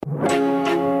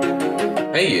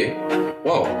Hey you.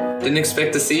 Whoa, didn't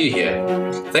expect to see you here.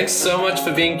 Thanks so much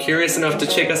for being curious enough to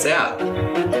check us out.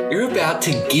 You're about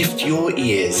to gift your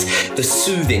ears the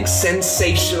soothing,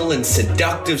 sensational, and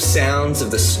seductive sounds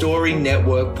of the Story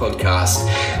Network podcast.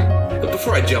 But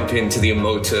before I jump into the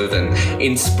emotive and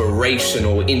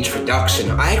inspirational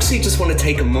introduction, I actually just want to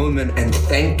take a moment and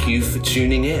thank you for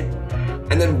tuning in,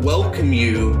 and then welcome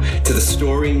you to the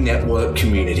Story Network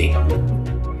community.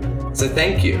 So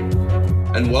thank you,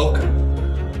 and welcome.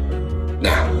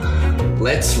 Now,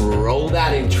 let's roll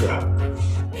that intro.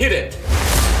 Hit it!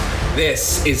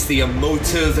 This is the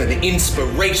emotive and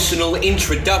inspirational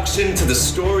introduction to the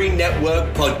Story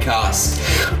Network podcast.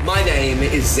 My name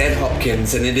is Zed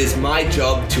Hopkins, and it is my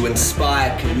job to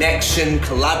inspire connection,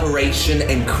 collaboration,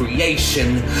 and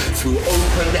creation through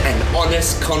open and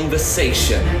honest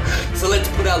conversation. So let's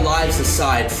put our lives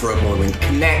aside for a moment,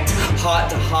 connect heart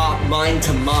to heart, mind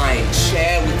to mind,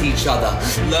 share with each other,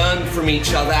 learn from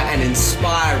each other, and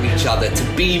inspire each other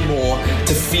to be more,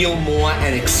 to feel more,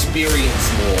 and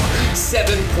experience more.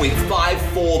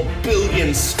 7.54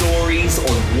 billion stories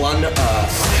on one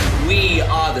earth. We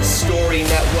are the Story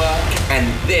Network,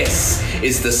 and this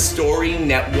is the Story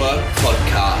Network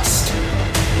podcast.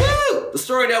 Woo! The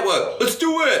Story Network, let's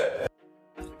do it!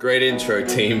 Great intro,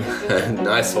 team.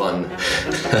 Nice one.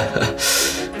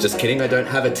 Just kidding, I don't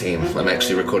have a team. I'm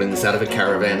actually recording this out of a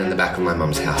caravan in the back of my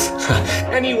mum's house.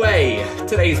 Anyway,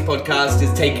 today's podcast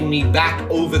is taking me back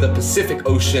over the Pacific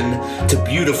Ocean to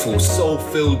beautiful,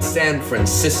 soul-filled San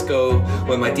Francisco,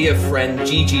 where my dear friend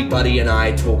Gigi, Buddie, and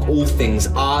I talk all things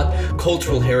art,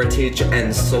 cultural heritage,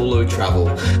 and solo travel.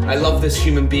 I love this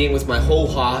human being with my whole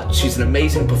heart. She's an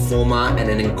amazing performer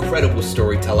and an incredible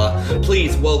storyteller.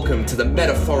 Please welcome to the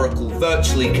metaphorical,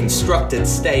 virtually constructed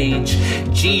stage,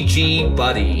 Gigi,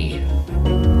 Buddie.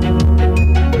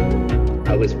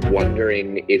 I was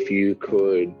wondering if you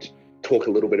could talk a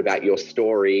little bit about your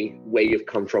story, where you've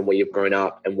come from, where you've grown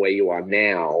up, and where you are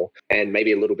now, and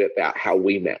maybe a little bit about how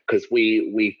we met, because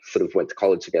we sort of went to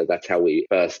college together. That's how we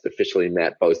first officially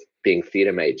met, both being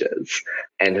theatre majors,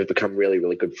 and have become really,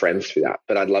 really good friends through that.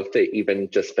 But I'd love to, even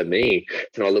just for me,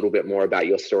 to know a little bit more about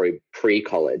your story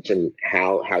pre-college and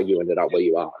how you ended up where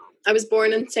you are. I was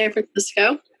born in San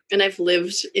Francisco, and I've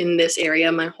lived in this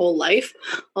area my whole life,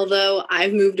 although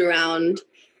I've moved around,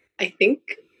 I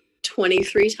think,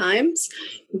 23 times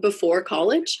before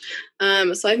college.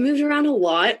 So I've moved around a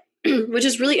lot, which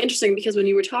is really interesting because when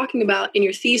you were talking about in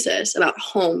your thesis about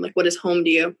home, like what is home to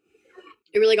you,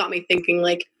 it really got me thinking,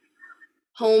 like,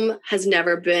 home has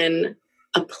never been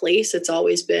a place. It's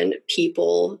always been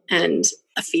people and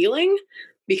a feeling,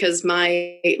 because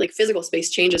my physical space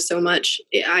changes so much.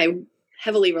 I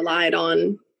heavily relied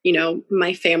on,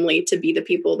 my family to be the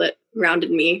people that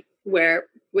grounded me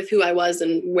with who I was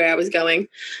and where I was going.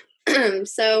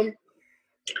 So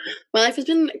my life has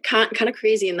been kind of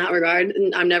crazy in that regard,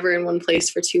 and I'm never in one place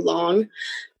for too long.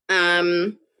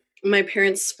 My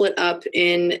parents split up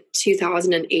in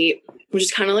 2008, which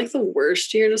is kind of like the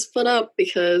worst year to split up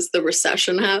because the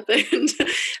recession happened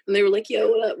and they were like, yo,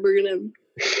 what up? We're going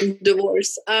to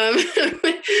divorce,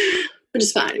 which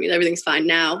is fine. I mean, everything's fine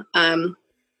now.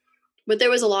 But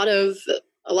there was a lot of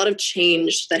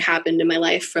change that happened in my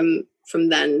life from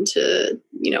then to,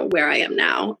 where I am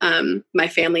now. My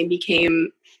family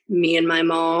became me and my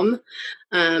mom,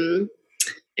 and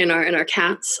our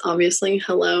cats, obviously.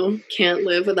 Hello, can't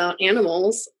live without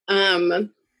animals. And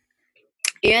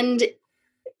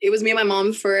it was me and my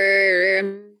mom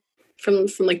from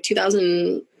like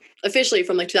 2000, officially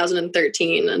from like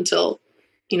 2013 until,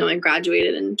 I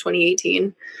graduated in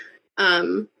 2018.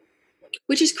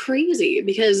 Which is crazy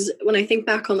because when I think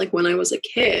back on like when I was a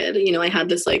kid, I had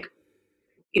this like,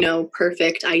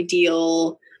 perfect,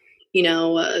 ideal,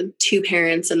 2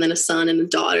 parents and then a son and a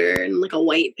daughter and like a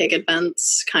white picket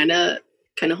fence kind of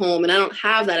home. And I don't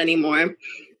have that anymore,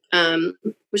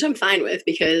 which I'm fine with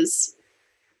because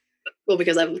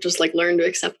I've just like learned to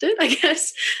accept it, I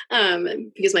guess,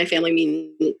 because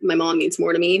my mom means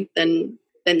more to me than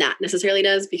that necessarily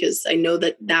does, because I know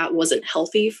that wasn't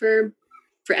healthy for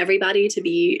everybody to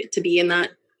be in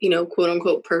that, quote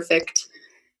unquote, perfect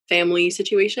family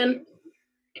situation.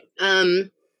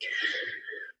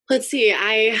 Let's see.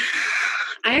 I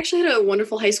actually had a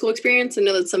wonderful high school experience. I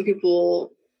know that some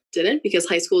people didn't, because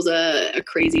high school is a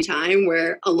crazy time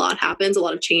where a lot happens, a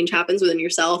lot of change happens within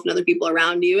yourself and other people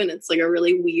around you. And it's like a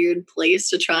really weird place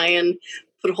to try and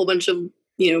put a whole bunch of,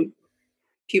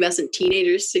 pubescent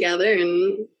teenagers together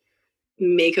and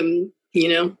make them,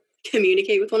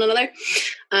 communicate with one another.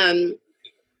 And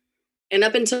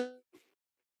up until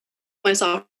my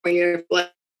sophomore year,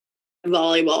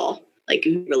 volleyball, like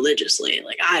religiously.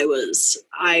 Like I was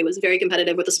very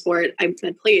competitive with the sport. I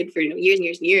had played for, years and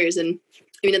years and years. And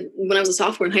I mean, when I was a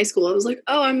sophomore in high school, I was like,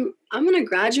 oh, I'm going to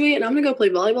graduate and I'm going to go play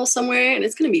volleyball somewhere and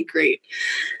it's going to be great.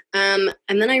 And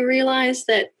then I realized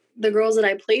that the girls that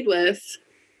I played with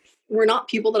were not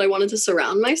people that I wanted to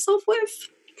surround myself with.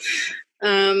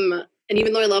 And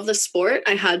even though I love the sport,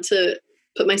 I had to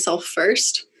put myself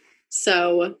first.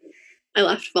 So I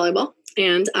left volleyball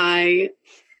and I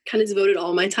kind of devoted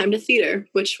all my time to theater,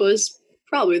 which was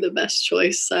probably the best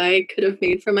choice I could have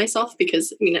made for myself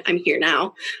because, I mean, I'm here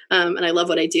now and I love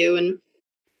what I do. And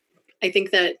I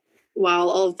think that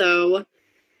although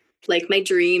like my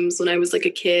dreams when I was like a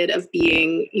kid of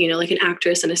being, like an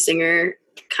actress and a singer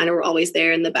kind of were always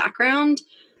there in the background,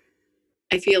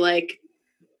 I feel like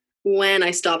when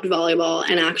I stopped volleyball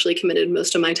and actually committed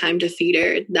most of my time to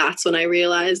theater, that's when I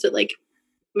realized that like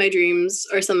my dreams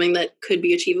are something that could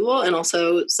be achievable and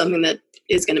also something that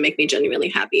is going to make me genuinely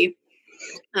happy.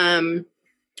 And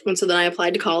so then I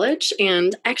applied to college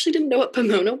and I actually didn't know what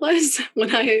Pomona was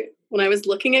when I was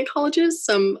looking at colleges.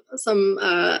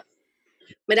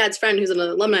 My dad's friend who's an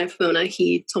alumni of Pomona,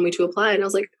 he told me to apply and I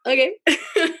was like, okay.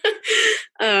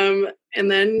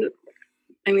 And then,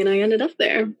 I mean, I ended up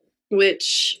there,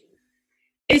 which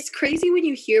it's crazy when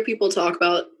you hear people talk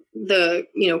about the,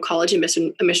 college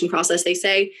admission process. They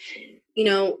say, you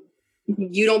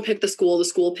don't pick the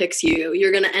school picks you.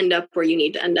 You're going to end up where you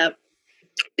need to end up.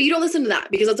 But you don't listen to that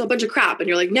because that's a bunch of crap. And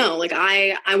you're like, no, like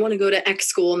I want to go to X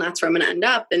school and that's where I'm going to end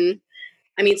up. And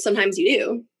I mean, sometimes you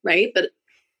do, right? But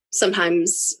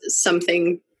sometimes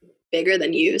something bigger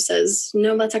than you says,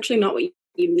 no, that's actually not what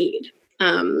you need.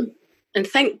 And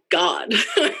thank God,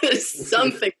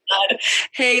 something said,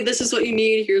 hey, this is what you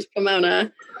need. Here's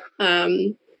Pomona.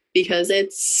 Because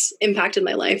it's impacted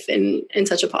my life in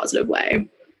such a positive way.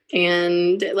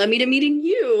 And it led me to meeting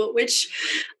you, which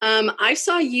I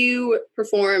saw you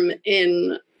perform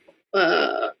in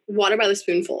Water by the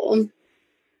Spoonful.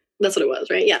 That's what it was,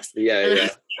 right? Yes. Yeah.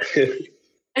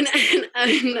 And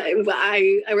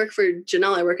I work for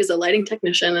Janelle. I work as a lighting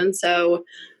technician. And so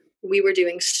we were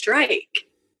doing Strike.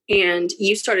 And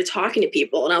you started talking to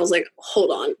people. And I was like,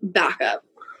 hold on, back up.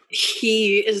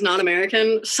 He is not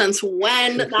American. Since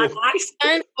when? That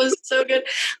accent was so good.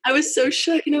 I was so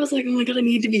shook. And I was like, oh my God, I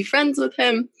need to be friends with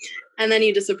him. And then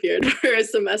he disappeared for a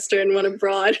semester and went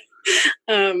abroad,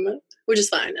 which is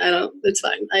fine. It's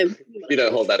fine. You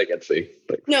don't hold that against me.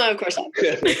 But. No, of course not.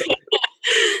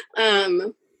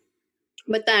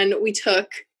 But then we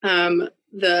took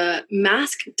the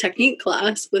mask technique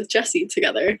class with Jessie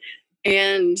together.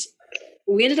 And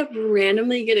we ended up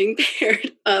randomly getting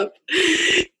paired up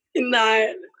in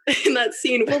that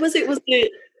scene. What was it? Was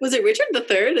it Richard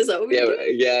III? Is that what we were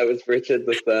doing? Yeah, it was Richard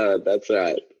III. That's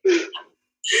right.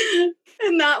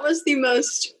 And that was the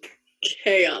most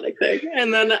chaotic thing.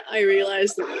 And then I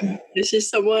realized that this is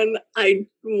someone I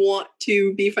want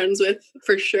to be friends with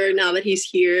for sure now that he's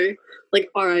here. Like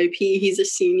RIP, he's a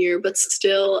senior, but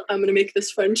still I'm going to make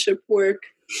this friendship work.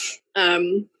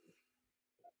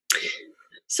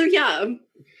 So yeah,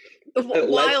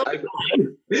 while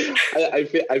I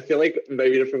feel like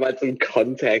maybe to provide some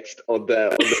context on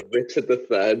the Richard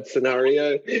III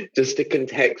scenario, just to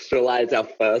contextualize our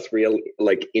first real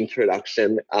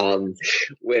introduction,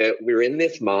 where we're in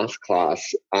this mask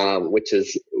class, which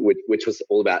was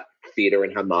all about theatre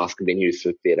and how masks have been used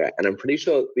for theatre. And I'm pretty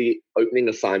sure the opening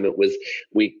assignment was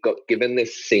we got given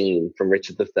this scene from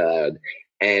Richard III.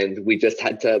 And we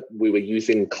were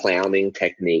using clowning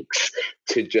techniques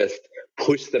to just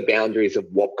push the boundaries of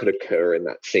what could occur in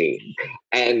that scene.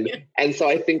 And so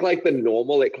I think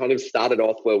it kind of started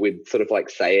off where we'd sort of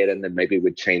say it and then maybe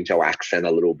we'd change our accent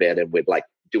a little bit and we'd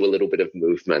do a little bit of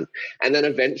movement. And then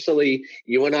eventually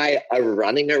you and I are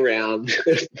running around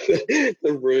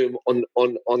the room on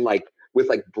with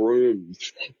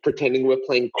brooms, pretending we're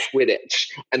playing Quidditch,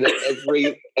 and then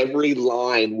every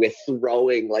line we're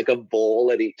throwing a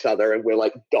ball at each other, and we're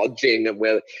dodging, and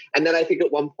then I think at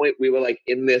one point we were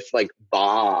in this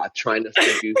bar trying to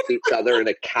seduce each other in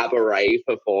a cabaret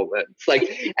performance,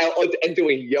 and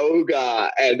doing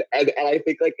yoga, and I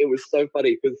think it was so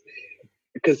funny because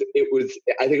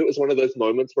I think it was one of those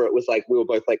moments where it was we were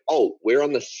both oh, we're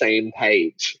on the same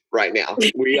page right now.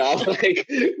 We are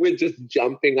we're just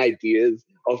jumping ideas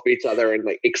off each other and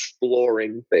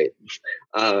exploring things.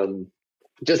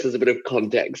 Just as a bit of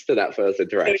context to that first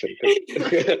interaction.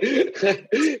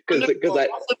 Because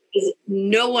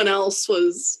no one else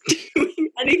was doing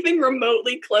anything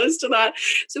remotely close to that.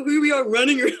 So here we are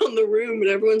running around the room and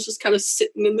everyone's just kind of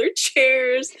sitting in their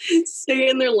chairs,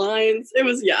 saying their lines. It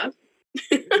was, yeah.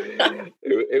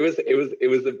 It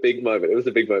was a big moment. It was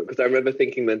a big moment because I remember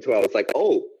thinking then too, I was like,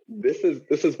 oh, this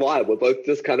is wild. We're both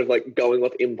just kind of like going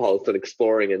off impulse and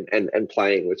exploring and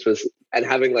playing, and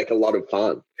having like a lot of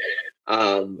fun.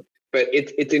 But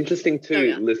it's interesting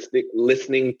too,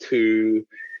 listening to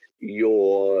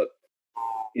your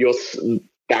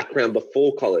background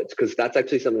before college, because that's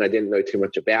actually something I didn't know too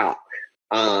much about.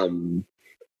 In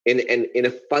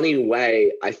a funny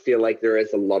way, I feel like there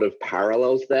is a lot of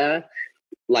parallels there.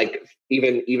 Like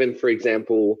even for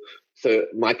example, so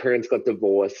my parents got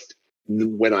divorced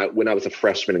when I was a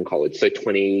freshman in college, so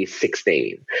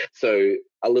 2016. So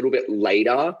a little bit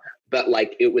later, but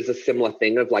like it was a similar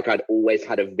thing of like I'd always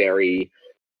had a very,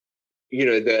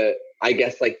 I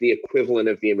guess like the equivalent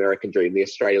of the American dream, the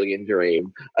Australian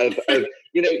dream of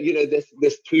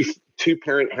this two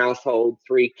parent household,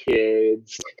 3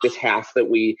 kids, this house that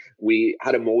we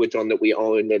had a mortgage on that we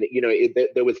owned, and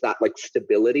there was that like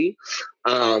stability,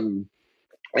 and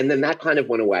then that kind of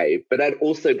went away. But I'd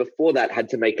also before that had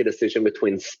to make a decision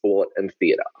between sport and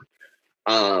theatre,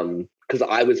 because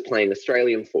I was playing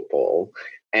Australian football,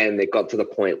 and it got to the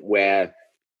point where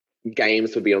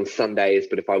games would be on Sundays,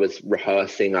 but if I was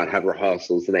rehearsing, I'd have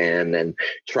rehearsals then, and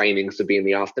trainings would be in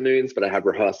the afternoons, but I'd have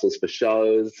rehearsals for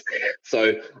shows.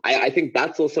 So I think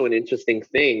that's also an interesting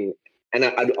thing. And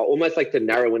I'd almost like to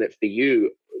narrow in it for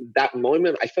you. That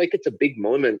moment, I feel like it's a big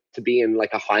moment to be in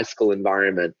like a high school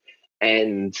environment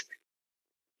and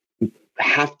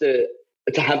have to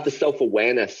have the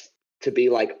self-awareness to be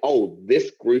like, oh, this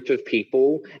group of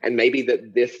people, and maybe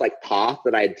this like path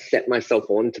that I had set myself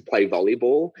on to play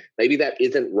volleyball, maybe that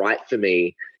isn't right for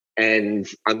me, and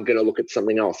I'm going to look at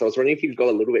something else. I was wondering if you could go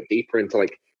a little bit deeper into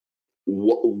like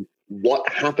what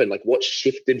happened, like what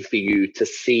shifted for you to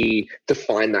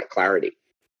find that clarity.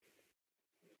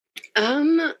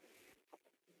 Yeah,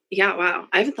 wow.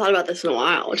 I haven't thought about this in a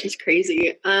while, which is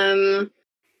crazy. I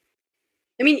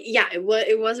mean, yeah, it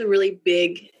was a really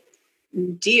big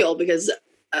deal because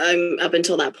up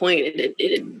until that point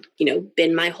it had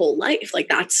been my whole life. Like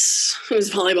it was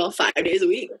volleyball 5 days a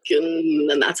week,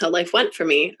 and that's how life went for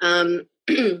me. I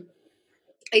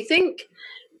think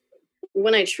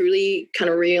when I truly kind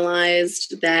of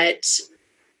realized that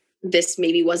this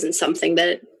maybe wasn't something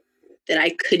that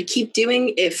I could keep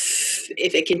doing if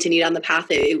it continued on the path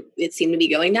it seemed to be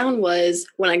going down, was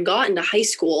when I got into high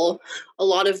school. A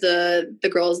lot of the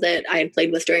girls that I had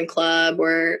played with during club,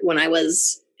 or when I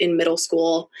was in middle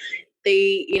school,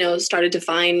 they, started to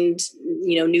find,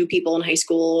 new people in high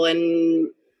school, and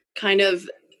kind of,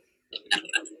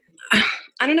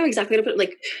 I don't know exactly how to put it,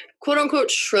 like, quote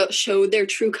unquote, showed their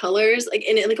true colors, like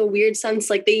in like a weird sense.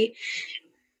 Like they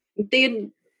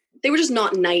were just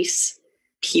not nice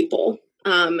people.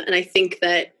 And I think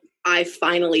that I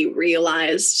finally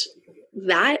realized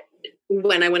that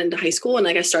when I went into high school, and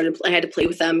like I had to play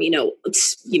with them,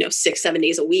 6-7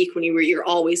 days a week when you're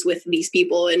always with these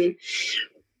people. And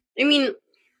I mean,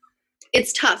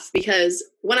 it's tough because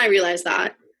when I realized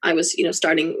that, I was,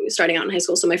 starting out in high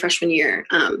school, so my freshman year,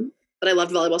 but I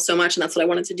loved volleyball so much, and that's what I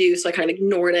wanted to do. So I kind of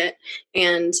ignored it.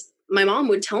 And my mom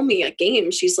would tell me at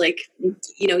games, she's like,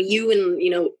 you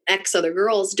and, X other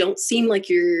girls don't seem like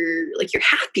you're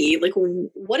happy. Like,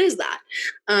 what is that?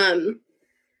 And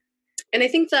I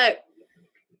think that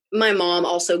my mom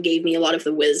also gave me a lot of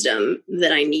the wisdom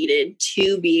that I needed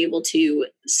to be able to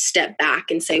step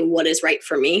back and say what is right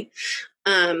for me.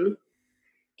 Because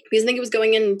I think it was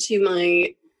going into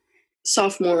my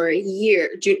sophomore or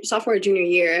junior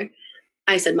year,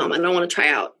 I said, Mom, I don't want to try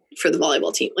out for the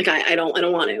volleyball team. Like, I don't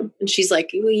want to. And she's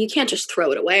like, well, you can't just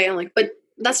throw it away. I'm like, but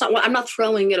that's not what, I'm not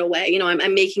throwing it away.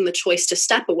 I'm making the choice to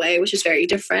step away, which is very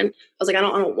different. I was like, I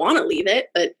don't want to leave it,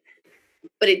 but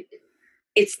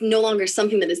it's no longer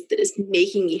something that is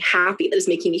making me happy, that is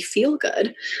making me feel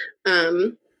good.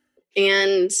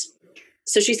 And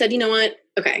so she said, you know what?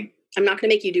 Okay, I'm not going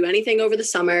to make you do anything over the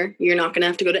summer. You're not going to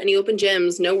have to go to any open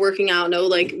gyms, no working out, no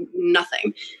like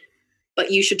nothing.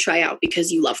 But you should try out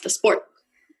because you love the sport.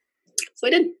 So I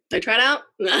did. I tried out.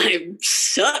 I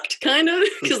sucked kind of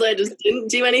because I just didn't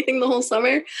do anything the whole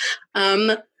summer.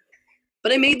 But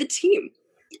I made the team,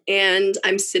 and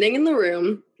I'm sitting in the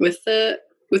room with the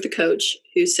coach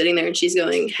who's sitting there, and she's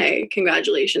going, hey,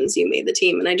 congratulations, you made the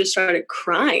team. And I just started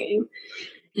crying.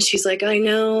 And she's like, I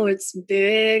know, it's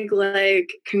big,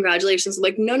 like, congratulations. I'm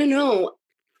like, no,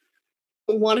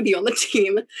 I want to be on the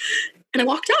team. And I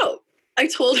walked out. I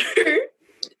told her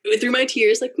through my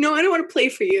tears, like, no, I don't want to play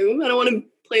for you. I don't want to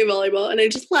play volleyball. And I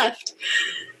just left.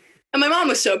 And my mom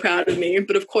was so proud of me.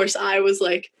 But of course I was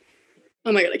like,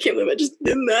 oh my God, I can't believe I just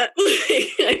did that.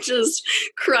 I just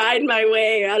cried my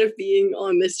way out of being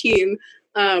on this team.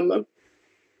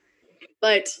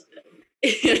 But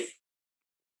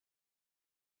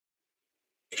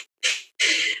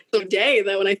the day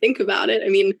that when I think about it, I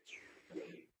mean,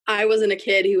 I wasn't a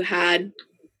kid who had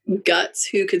guts,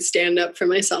 who could stand up for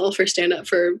myself or stand up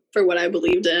for what I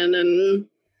believed in. And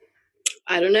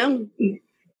I don't know,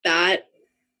 that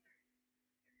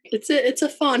it's a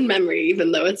fond memory,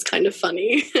 even though it's kind of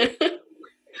funny.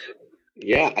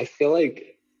 Yeah, I feel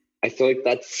like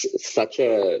that's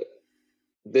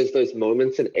there's those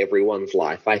moments in everyone's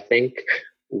life, I think,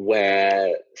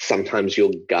 where sometimes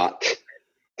your gut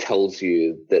tells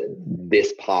you that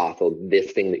this path or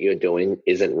this thing that you're doing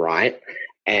isn't right.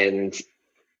 And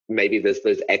maybe there's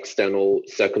those external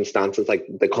circumstances, like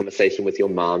the conversation with your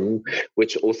mum,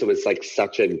 which also is like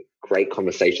such a great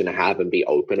conversation to have and be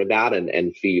open about,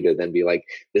 and for you to then be like,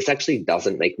 this actually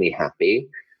doesn't make me happy,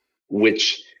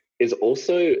 which is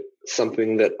also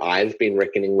something that I've been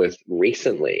reckoning with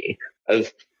recently,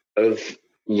 of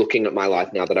looking at my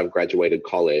life now that I've graduated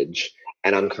college,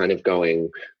 and I'm kind of going,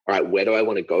 all right, where do I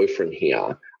want to go from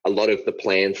here? A lot of the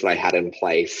plans that I had in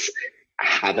place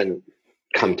haven't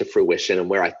come to fruition, and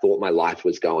where I thought my life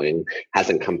was going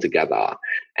hasn't come together.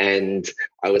 And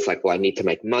I was like, well, I need to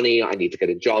make money. I need to get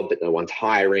a job that no one's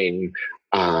hiring.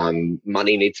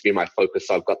 Money needs to be my focus,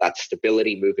 so I've got that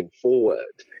stability moving forward.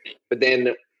 But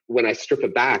then when I strip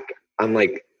it back, I'm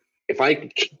like, if I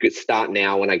could start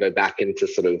now, when I go back into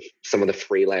sort of some of the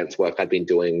freelance work I've been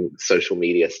doing, social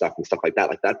media stuff and stuff like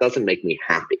that doesn't make me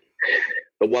happy.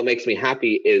 But what makes me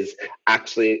happy is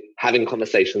actually having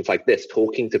conversations like this,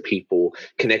 talking to people,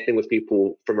 connecting with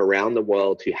people from around the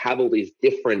world who have all these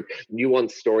different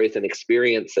nuanced stories and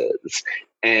experiences,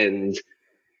 and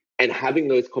having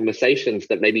those conversations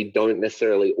that maybe don't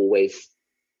necessarily always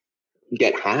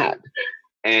get had.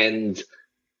 And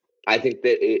I think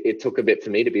that it took a bit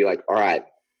for me to be like, all right,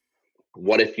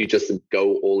 what if you just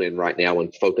go all in right now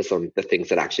and focus on the things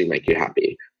that actually make you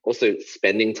happy? Also,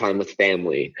 spending time with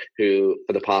family, who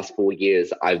for the past 4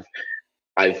 years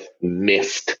I've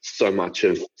missed so much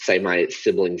of, say, my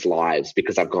siblings' lives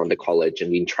because I've gone to college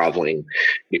and been traveling,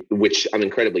 which I'm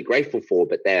incredibly grateful for,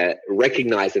 but they're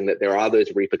recognizing that there are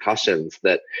those repercussions,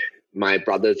 that my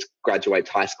brother's graduates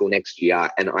high school next year,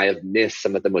 and I have missed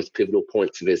some of the most pivotal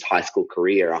points of his high school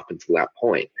career up until that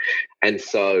point. And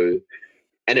so,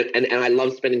 and I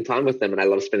love spending time with them, and I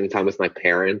love spending time with my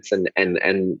parents and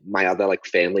my other like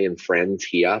family and friends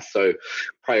here. So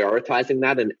prioritizing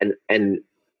that and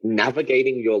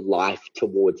navigating your life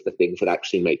towards the things that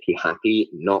actually make you happy,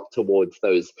 not towards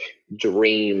those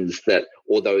dreams that,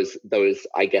 or those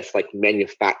I guess like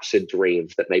manufactured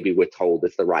dreams that maybe we're told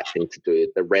is the right thing to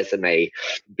do, the resume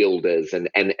builders and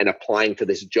applying to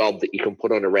this job that you can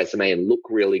put on a resume and look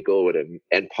really good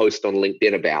and post on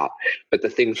LinkedIn about, but the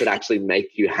things that actually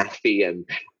make you happy and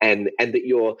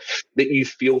that you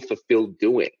feel fulfilled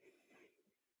doing.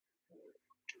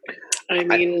 I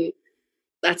mean,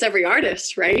 that's every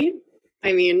artist, right?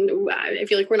 I mean, I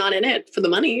feel like we're not in it for the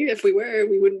money. If we were,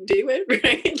 we wouldn't do it,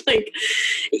 right? Like,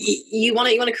 you want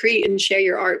to create and share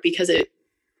your art because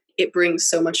it brings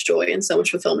so much joy and so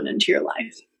much fulfillment into your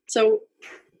life. So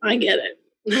I get it.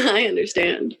 I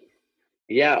understand.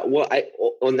 Yeah. Well,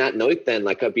 on that note, then,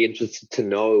 like, I'd be interested to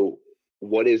know,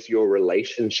 what is your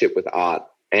relationship with art?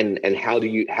 And how do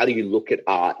you look at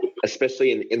art,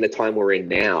 especially in the time we're in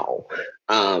now?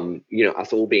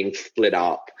 Us all being split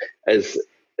up. As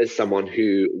someone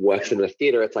who works in the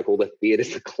theater, it's like all the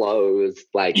theaters are closed.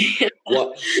 Like,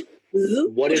 what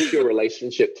is your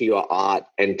relationship to your art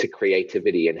and to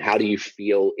creativity, and how do you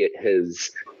feel it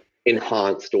has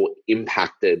enhanced or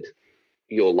impacted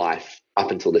your life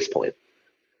up until this point?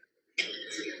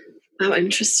 Oh,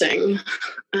 interesting.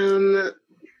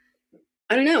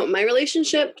 I don't know. My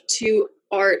relationship to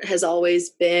art has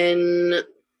always been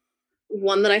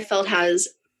one that I felt has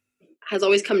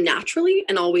always come naturally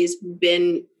and always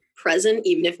been present,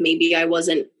 even if maybe I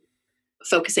wasn't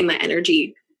focusing my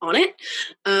energy on it,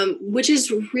 which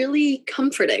is really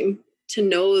comforting to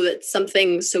know that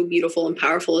something so beautiful and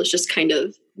powerful is just kind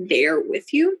of there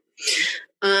with you,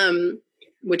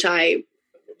 which I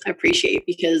appreciate,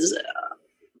 because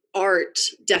art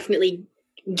definitely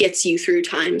gets you through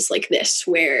times like this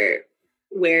where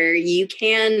you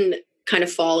can kind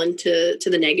of fall into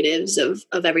the negatives of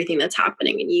everything that's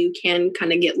happening, and you can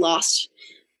kind of get lost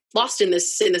in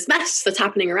this mess that's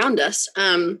happening around us.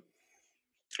 I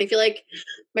feel like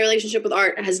my relationship with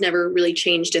art has never really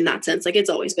changed in that sense. Like, it's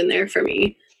always been there for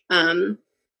me,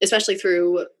 especially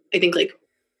through, I think, like,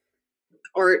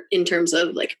 art in terms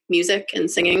of like music and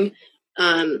singing,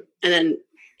 and then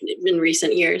in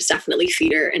recent years, definitely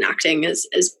theater and acting has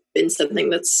been something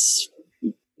that's,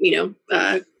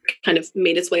 kind of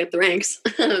made its way up the ranks.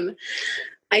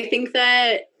 I think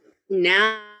that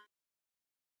now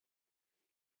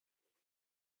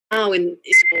in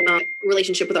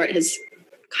relationship with art has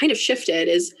kind of shifted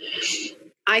is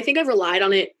I think I've relied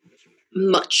on it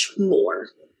much more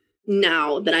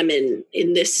now that I'm in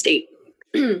this state.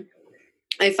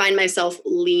 I find myself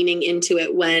leaning into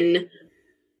it when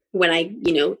I,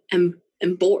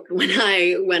 am bored, when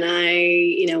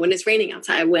it's raining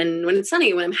outside, when it's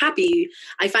sunny, when I'm happy.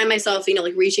 I find myself,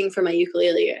 like reaching for my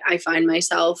ukulele. I find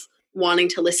myself wanting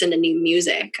to listen to new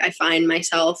music. I find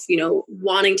myself,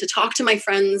 wanting to talk to my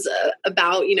friends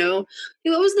about, what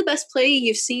was the best play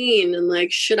you've seen? And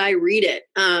like, should I read it?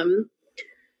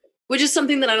 Which is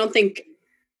something that I don't think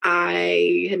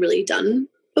I had really done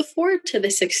before to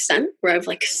this extent, where I've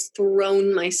like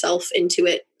thrown myself into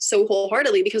it so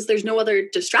wholeheartedly because there's no other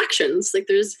distractions. Like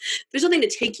there's nothing to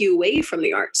take you away from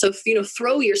the art. So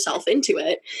throw yourself into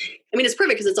it. I mean, it's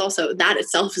perfect because it's also that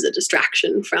itself is a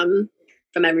distraction from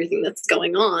everything that's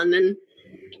going on. And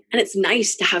it's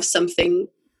nice to have something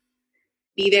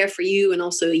be there for you and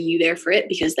also you there for it,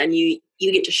 because then you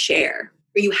get to share,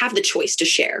 or you have the choice to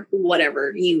share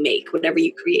whatever you make, whatever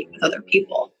you create with other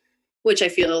people, which I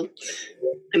feel,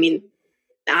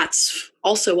 that's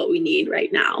also what we need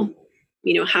right now.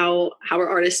 How are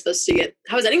artists supposed to get,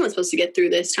 how is anyone supposed to get through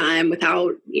this time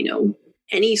without,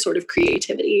 any sort of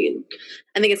creativity? And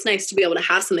I think it's nice to be able to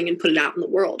have something and put it out in the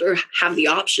world, or have the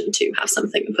option to have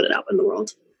something and put it out in the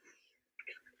world.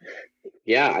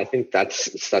 Yeah, I think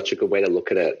that's such a good way to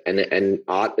look at it. And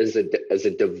art as a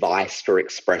device for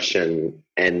expression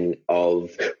and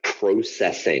of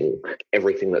processing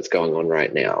everything that's going on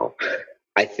right now.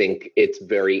 I think it's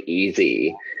very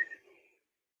easy.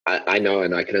 I know,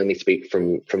 and I can only speak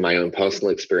from my own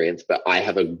personal experience, but I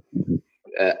have a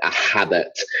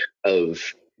habit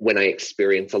of, when I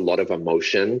experience a lot of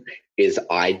emotion, is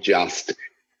I just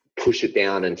push it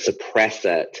down and suppress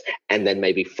it, and then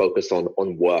maybe focus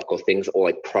on work or things, or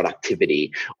like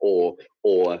productivity or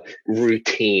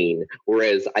routine.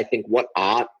 Whereas I think what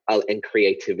art and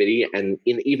creativity, and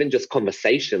in even just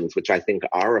conversations, which I think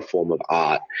are a form of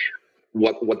art,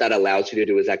 what that allows you to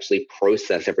do is actually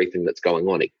process everything that's going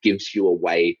on. It gives you a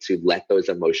way to let those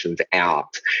emotions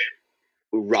out,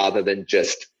 rather than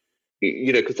just,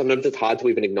 because sometimes it's hard to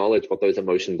even acknowledge what those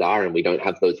emotions are, and we don't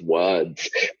have those words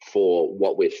for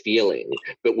what we're feeling.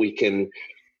 But we can,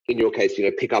 in your case,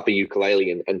 pick up a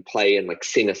ukulele and play and like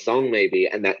sing a song maybe,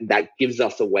 and that gives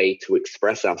us a way to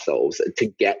express ourselves, to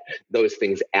get those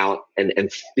things out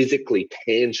and physically,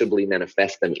 tangibly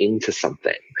manifest them into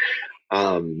something.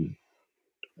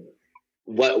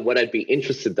 What I'd be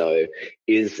interested though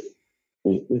is,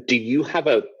 do you have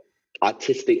a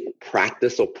artistic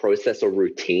practice or process or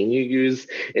routine you use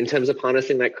in terms of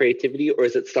harnessing that creativity, or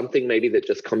is it something maybe that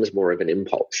just comes more of an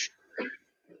impulse?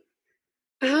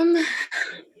 I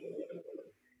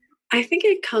think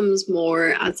it comes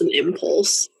more as an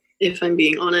impulse, if I'm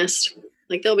being honest.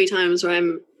 Like there'll be times where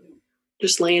I'm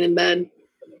just laying in bed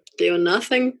doing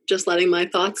nothing, just letting my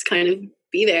thoughts kind of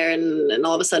be there, and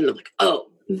all of a sudden I'm like, oh,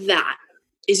 that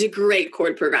is a great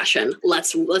chord progression.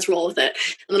 Let's roll with it.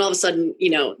 And then all of a sudden,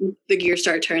 the gears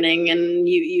start turning and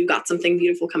you got something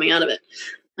beautiful coming out of it.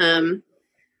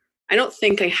 I don't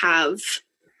think I have,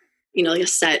 like a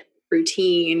set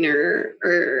routine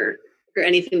or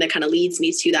anything that kind of leads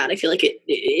me to that. I feel like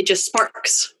it just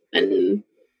sparks, and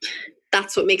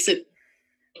that's what makes it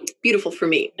beautiful for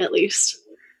me, at least.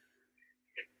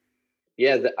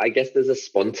 Yeah, I guess there's a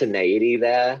spontaneity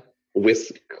there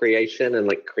with creation and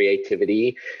like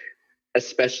creativity,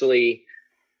 especially.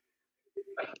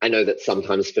 I know that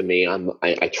sometimes for me,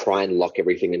 I try and lock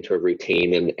everything into a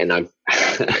routine, and I've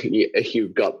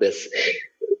you've got this,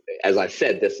 as I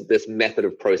said, this method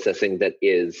of processing that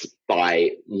is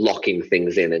by locking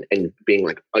things in and being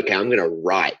like, okay, I'm going to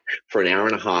write for an hour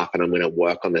and a half and I'm going to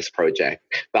work on this project.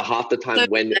 But half the time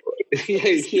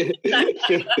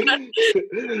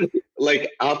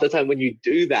like half the time when you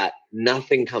do that,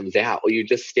 nothing comes out, or you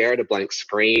just stare at a blank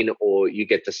screen, or you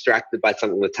get distracted by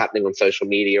something that's happening on social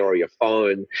media or your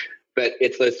phone. But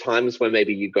it's those times when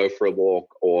maybe you go for a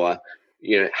walk, or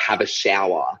have a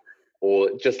shower,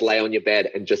 or just lay on your bed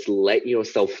and just let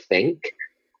yourself think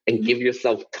and give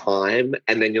yourself time.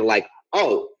 And then you're like,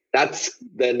 oh, that's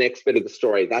the next bit of the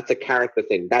story. That's a character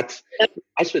thing.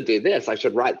 I should do this. I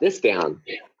should write this down.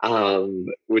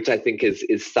 Which I think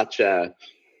is such a,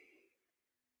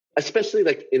 especially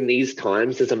like in these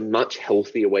times, there's a much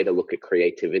healthier way to look at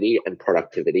creativity and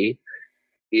productivity,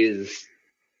 is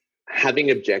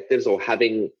having objectives, or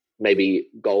having maybe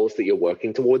goals that you're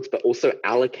working towards, but also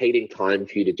allocating time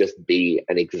for you to just be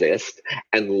and exist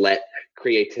and let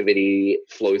creativity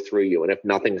flow through you. And if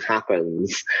nothing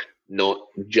happens, not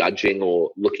judging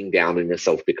or looking down on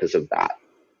yourself because of that.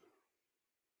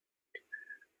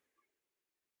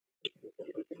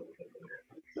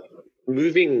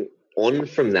 Moving on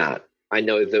from that, I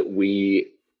know that we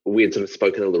had sort of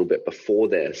spoken a little bit before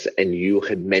this, and you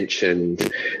had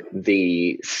mentioned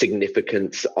the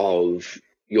significance of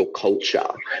your culture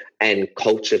and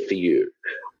culture for you.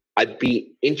 I'd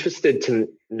be interested to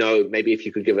know maybe if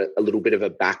you could give a little bit of a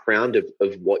background of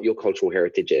what your cultural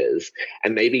heritage is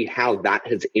and maybe how that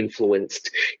has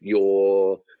influenced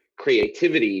your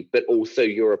creativity, but also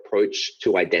your approach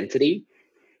to identity.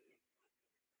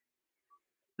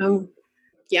 Oh,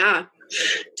 yeah,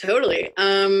 totally.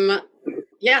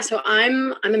 Yeah, so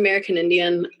I'm American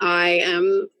Indian. I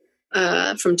am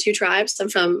from two tribes. I'm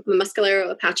from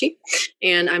Mescalero Apache,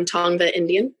 and I'm Tongva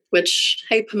Indian, which,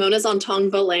 hey, Pomona's on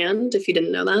Tongva land, if you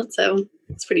didn't know that. So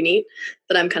it's pretty neat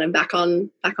that I'm kind of back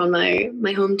on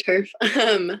my home turf.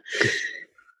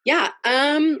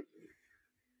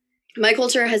 My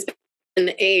culture has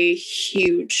been a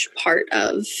huge part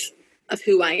of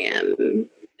who I am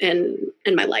and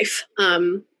my life.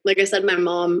 Like I said, my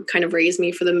mom kind of raised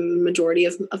me for the majority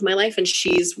of my life, and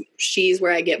she's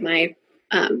where I get my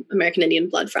American Indian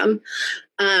blood from.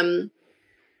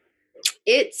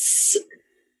 It's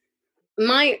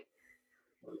my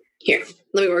here.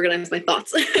 Let me organize my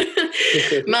thoughts.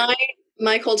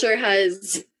 my culture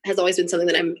has always been something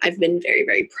that I've been very,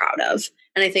 very proud of,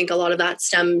 and I think a lot of that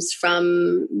stems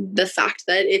from the fact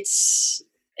that it's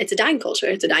a dying culture.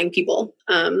 It's a dying people,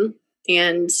 and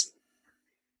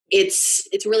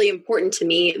it's really important to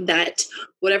me that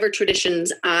whatever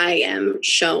traditions I am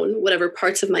shown, whatever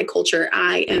parts of my culture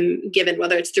I am given,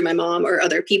 whether it's through my mom or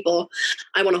other people,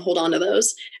 I want to hold on to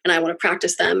those and I want to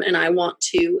practice them and I want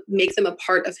to make them a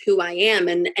part of who I am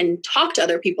and talk to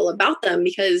other people about them,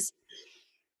 because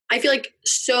I feel like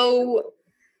so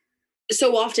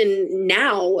often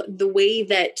now the way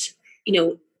that,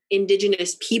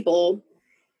 Indigenous people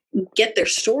get their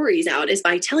stories out is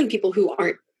by telling people who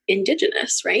aren't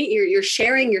Indigenous, right? You're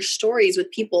sharing your stories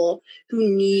with people who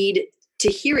need to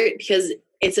hear it, because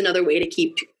it's another way to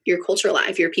keep your culture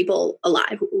alive, your people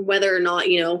alive, whether or not,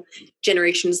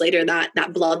 generations later that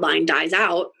bloodline dies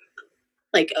out.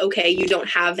 Like, okay, you don't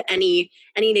have any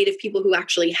Native people who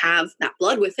actually have that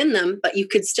blood within them, but you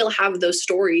could still have those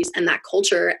stories and that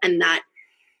culture and that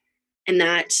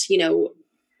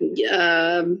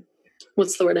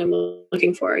what's the word I'm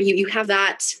looking for? You have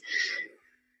that.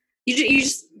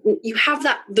 You have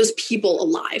that, those people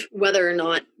alive, whether or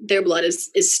not their blood is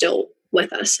still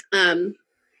with us,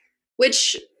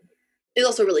 which is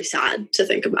also really sad to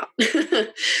think about.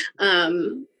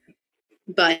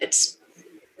 But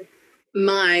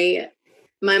my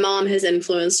mom has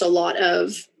influenced a lot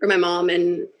of, or my mom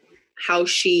and how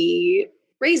she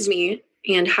raised me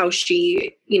and how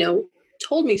she,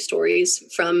 told me stories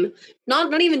from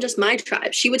not even just my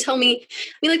tribe. She would tell me,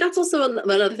 that's also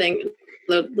another thing,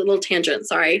 a little tangent,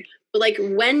 sorry. But like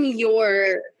when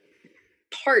you're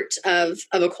part of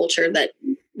a culture that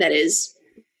is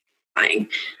dying,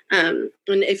 and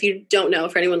if you don't know,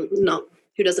 for anyone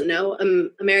who doesn't know,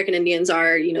 American Indians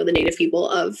are, the native people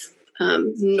of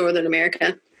Northern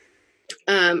America.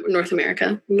 Northern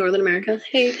America.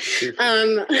 Hey,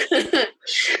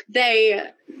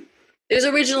 there's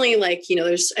originally I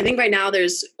think right now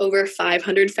there's over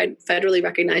 500 federally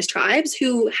recognized tribes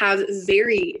who have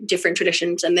very different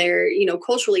traditions, and they're,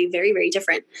 culturally very, very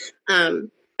different.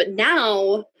 But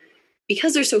now,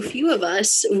 because there's so few of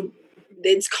us,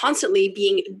 it's constantly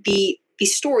being the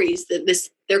stories that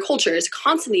their culture is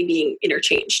constantly being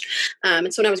interchanged.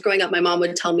 And so when I was growing up, my mom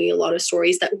would tell me a lot of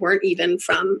stories that weren't even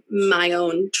from my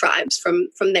own tribes, from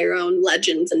their own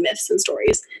legends and myths and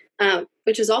stories,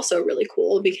 which is also really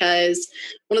cool, because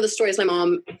one of the stories my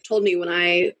mom told me when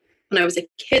I was a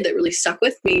kid that really stuck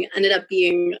with me ended up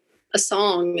being a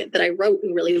song that I wrote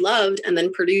and really loved and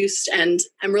then produced, and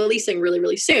I'm releasing really,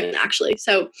 really soon, actually.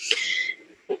 So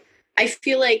I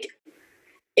feel like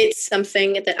it's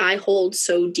something that I hold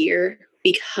so dear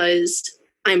because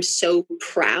I'm so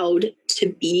proud to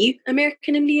be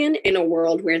American Indian in a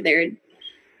world where there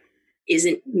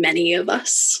isn't many of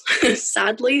us,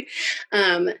 sadly.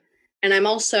 And I'm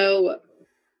also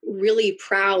really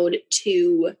proud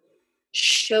to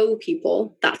show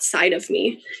people that side of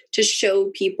me, to show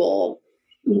people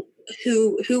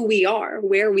who we are,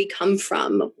 where we come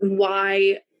from,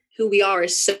 why who we are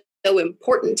is so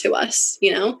important to us.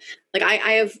 Like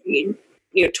I have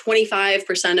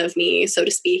 25% of me, so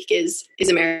to speak, is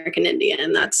American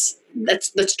Indian. That's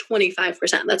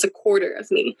 25%. That's a quarter of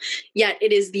me. Yet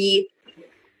it is the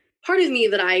part of me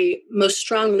that I most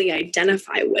strongly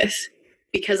identify with,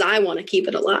 because I want to keep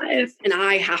it alive, and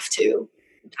I have to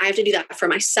do that for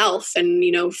myself and,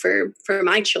 for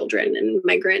my children and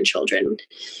my grandchildren.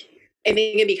 I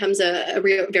think it becomes a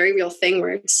very real thing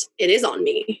where it is on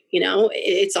me,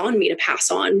 it's on me to pass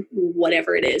on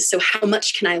whatever it is. So how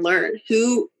much can I learn?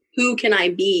 Who can I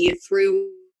be through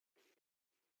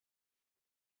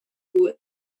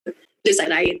this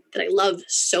that I love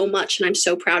so much and I'm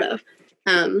so proud of?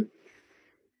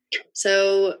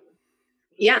 So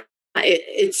yeah,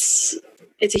 it's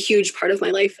a huge part of my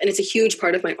life, and it's a huge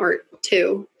part of my art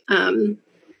too.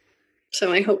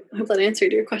 So I hope that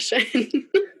answered your question.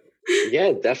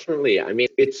 Yeah, definitely. I mean,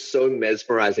 it's so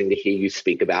mesmerizing to hear you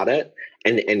speak about it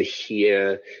and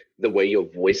hear the way your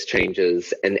voice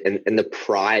changes and the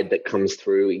pride that comes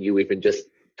through you even just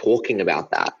talking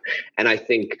about that. And I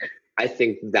think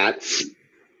that's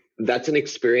an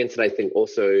experience that I think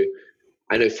also,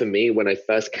 I know for me, when I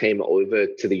first came over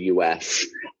to the US,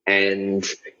 and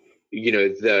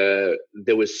there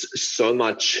was so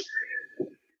much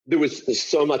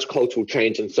cultural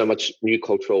change and so much new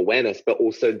cultural awareness, but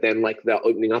also then like the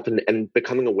opening up and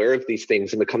becoming aware of these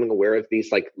things and becoming aware of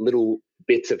these like little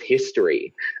bits of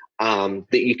history that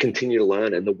you continue to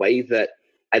learn, and the way that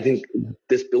I think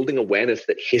this building awareness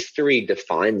that history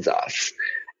defines us,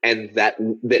 and that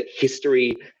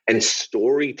history and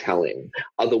storytelling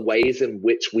are the ways in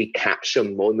which we capture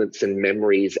moments and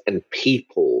memories and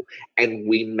people, and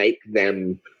we make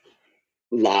them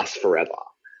last forever.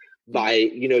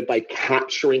 By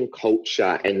capturing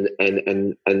culture and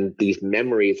these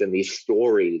memories and these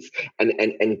stories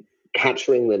and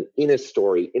capturing them in a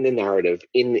story, in a narrative,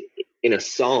 in a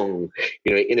song,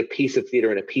 in a piece of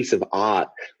theater, in a piece of art.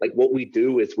 Like what we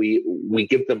do is we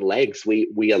give them legs.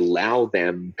 We allow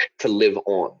them to live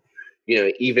on,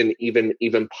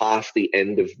 even past the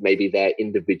end of maybe their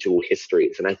individual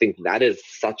histories. And I think that is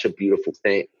such a beautiful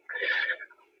thing.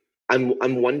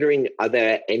 I'm wondering, are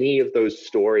there any of those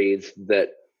stories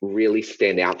that really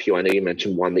stand out for you? I know you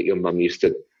mentioned one that your mum used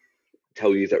to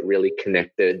tell you that really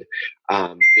connected,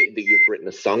 that you've written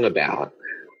a song about.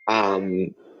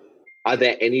 Are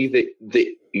there any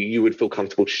that you would feel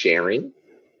comfortable sharing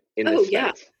in this space?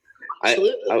 Yeah,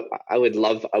 absolutely. I would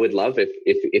love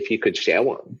if you could share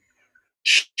one.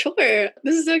 Sure.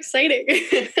 This is so exciting.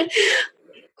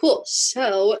 Cool.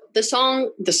 So the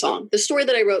story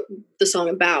that I wrote the song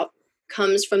about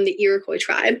comes from the Iroquois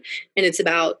tribe, and it's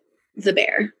about the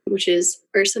bear, which is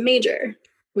Ursa Major,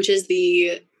 which is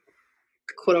the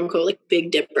quote unquote like Big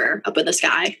Dipper up in the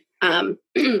sky,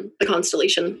 the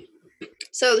constellation.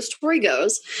 So the story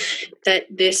goes that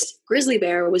this grizzly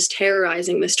bear was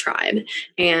terrorizing this tribe,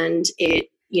 and it,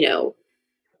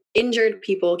 injured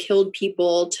people, killed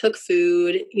people, took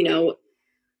food,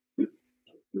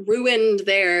 ruined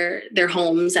their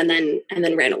homes, and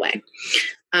then ran away.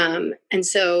 And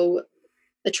so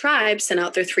the tribe sent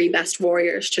out their 3 best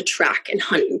warriors to track and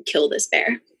hunt and kill this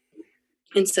bear.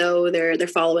 And so they're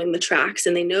following the tracks,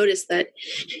 and they notice that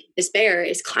this bear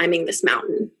is climbing this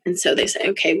mountain. And so they say,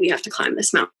 okay, we have to climb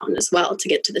this mountain as well to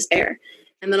get to this bear.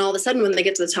 And then all of a sudden, when they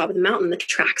get to the top of the mountain, the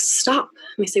tracks stop.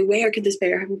 And they say, where could this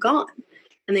bear have gone?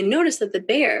 And they notice that the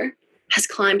bear has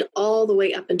climbed all the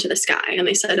way up into the sky. And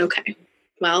they said, okay,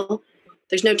 well,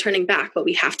 there's no turning back, but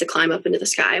we have to climb up into the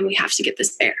sky, and we have to get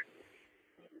this bear.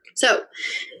 So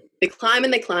they climb,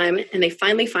 and they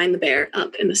finally find the bear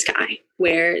up in the sky,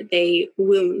 where they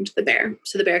wound the bear.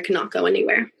 So the bear cannot go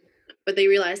anywhere. But they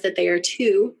realize that they are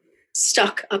too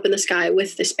stuck up in the sky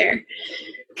with this bear.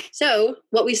 So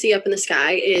what we see up in the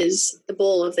sky is the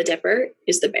bowl of the Dipper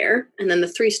is the bear, and then the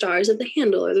 3 stars of the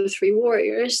handle are the 3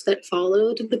 warriors that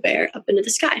followed the bear up into the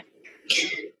sky.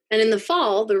 And in the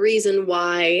fall, the reason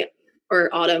why, or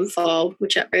autumn, fall,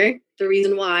 whichever, the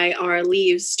reason why our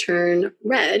leaves turn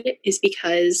red is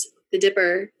because the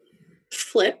Dipper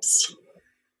flips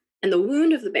and the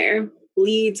wound of the bear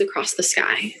bleeds across the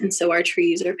sky. And so our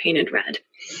trees are painted red.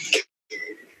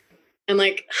 I'm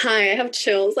like, hi, I have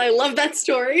chills. I love that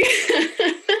story.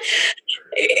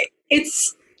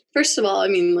 It's, first of all, I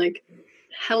mean, like,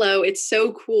 hello, it's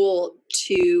so cool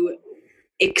to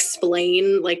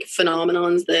explain like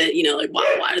phenomenons that, like,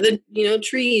 why do the,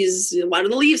 trees, why do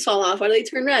the leaves fall off? Why do they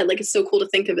turn red? Like, it's so cool to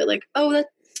think of it like, oh,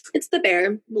 it's the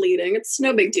bear bleeding. It's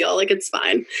no big deal. Like, it's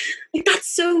fine. Like, that's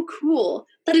so cool.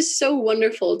 That is so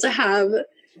wonderful to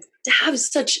have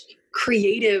such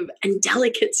creative and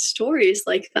delicate stories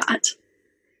like that.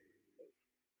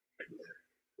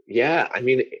 Yeah, I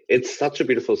mean, it's such a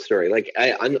beautiful story. Like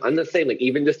I'm the same. Like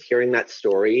even just hearing that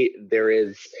story,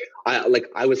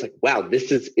 I was like, wow,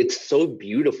 it's so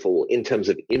beautiful in terms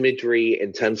of imagery,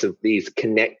 in terms of these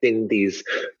connecting these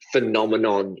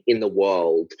phenomenon in the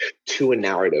world to a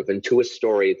narrative and to a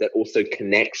story that also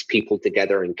connects people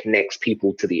together and connects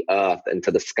people to the earth and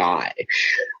to the sky.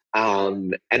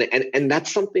 And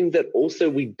that's something that also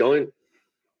we don't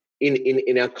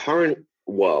in our current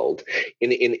world,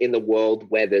 in the world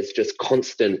where there's just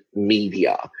constant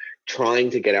media trying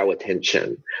to get our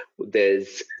attention.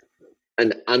 There's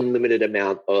an unlimited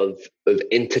amount of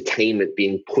entertainment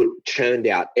being churned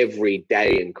out every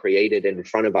day and created in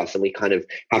front of us, and we kind of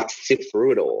have to sift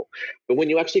through it all. But when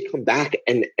you actually come back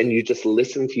and you just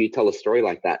listen to you tell a story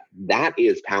like that, that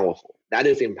is powerful, that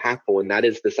is impactful, and that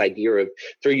is this idea of,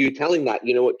 through you telling that,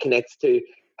 it connects to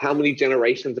how many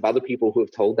generations of other people who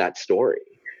have told that story.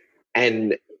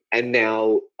 And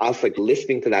now us like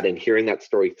listening to that and hearing that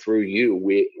story through you,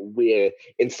 we're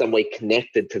in some way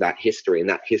connected to that history, and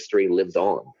that history lives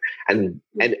on. And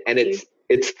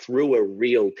it's through a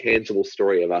real tangible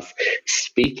story of us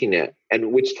speaking it,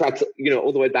 and which tracks,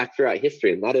 all the way back throughout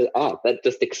history. And that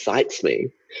just excites me.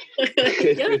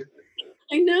 Yeah,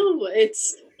 I know.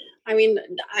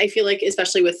 I feel like,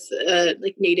 especially with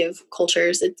like native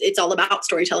cultures, it's all about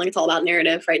storytelling. It's all about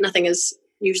narrative, right? Nothing is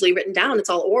usually written down. It's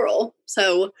all oral.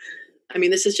 So,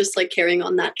 this is just like carrying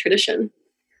on that tradition.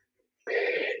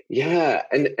 Yeah.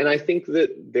 And I think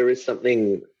that there is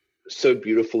something so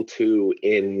beautiful too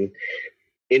in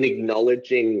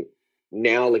acknowledging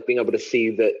now, like being able to see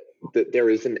that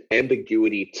there is an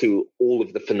ambiguity to all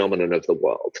of the phenomenon of the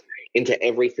world, into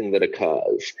everything that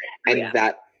occurs. And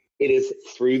that it is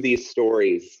through these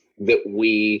stories that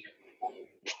we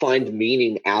find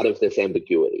meaning out of this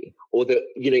ambiguity, or that,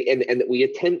 and that we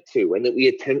attempt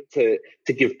to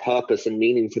give purpose and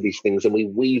meaning to these things, and we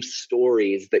weave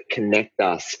stories that connect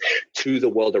us to the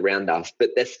world around us.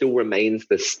 But there still remains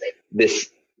this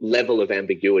level of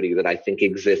ambiguity that I think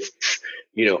exists,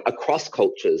 across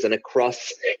cultures and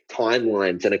across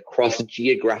timelines and across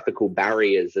geographical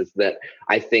barriers, is that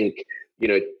I think,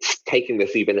 taking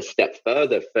this even a step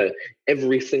further, for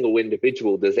every single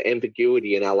individual, there's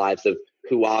ambiguity in our lives of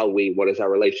who are we? What is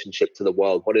our relationship to the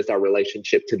world? What is our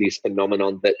relationship to these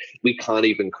phenomenon that we can't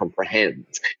even comprehend?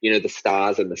 The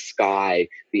stars in the sky,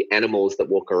 the animals that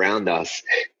walk around us.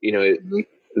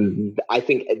 I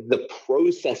think the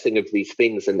processing of these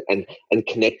things and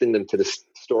connecting them to the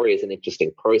story is an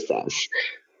interesting process.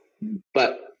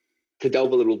 But to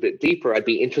delve a little bit deeper, I'd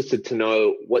be interested to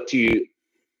know, what do you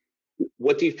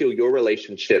feel your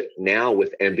relationship now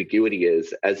with ambiguity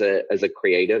is, as a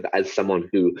creative, as someone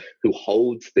who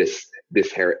holds this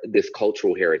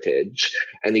cultural heritage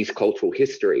and these cultural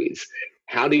histories?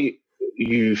 How do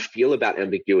you feel about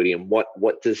ambiguity, and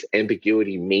what does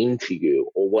ambiguity mean to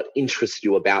you, or what interests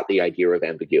you about the idea of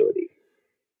ambiguity?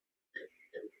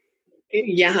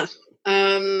 Yeah.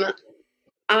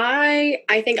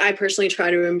 I think I personally try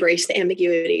to embrace the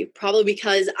ambiguity, probably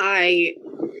because I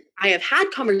have had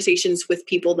conversations with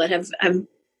people that have I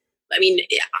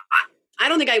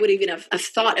don't think I would even have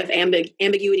thought of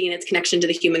ambiguity and its connection to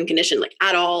the human condition, like,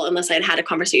 at all, unless I had a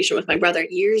conversation with my brother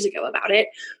years ago about it,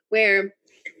 where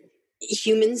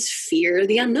humans fear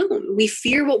the unknown. We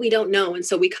fear what we don't know. And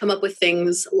so we come up with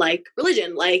things like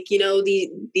religion, like,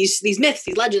 these myths,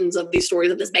 these legends of these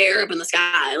stories of this bear up in the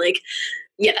sky. Like,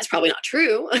 yeah, that's probably not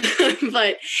true,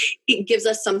 but it gives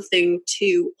us something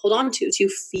to hold on to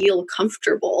feel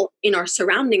comfortable in our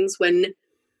surroundings when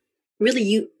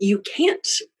really you can't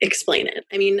explain it.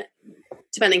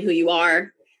 Depending who you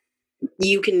are,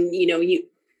 you can, you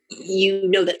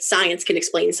know that science can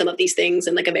explain some of these things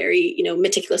in like a very,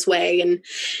 meticulous way. And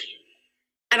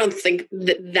I don't think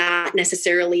that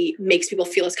necessarily makes people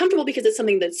feel as comfortable, because it's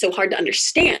something that's so hard to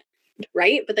understand,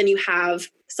 right? But then you have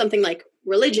something like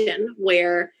religion,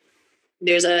 where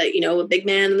there's a big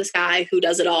man in the sky who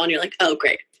does it all, and you're like, oh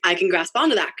great, I can grasp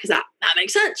onto that because that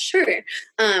makes sense. Sure.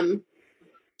 I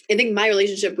think my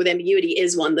relationship with ambiguity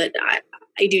is one that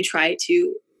I do try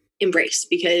to embrace,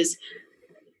 because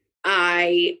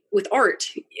with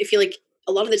art, I feel like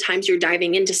a lot of the times you're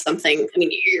diving into something. When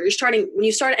you start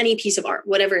any piece of art,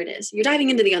 whatever it is, you're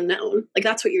diving into the unknown. Like,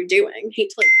 that's what you're doing. I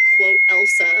hate to quote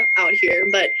Elsa out here,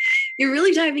 but you're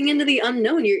really diving into the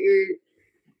unknown. You're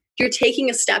taking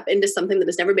a step into something that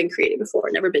has never been created before,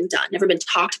 never been done, never been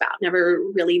talked about, never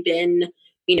really been,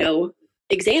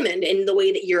 examined in the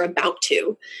way that you're about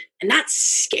to. And that's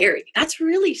scary. That's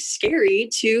really scary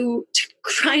to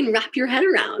try and wrap your head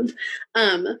around.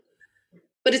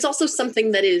 But it's also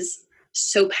something that is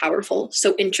so powerful,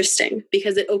 so interesting,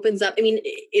 because it opens up,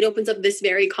 it opens up this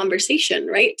very conversation,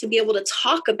 right? To be able to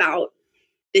talk about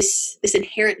this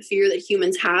inherent fear that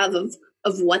humans have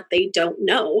of what they don't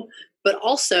know. But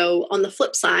also on the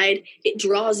flip side, it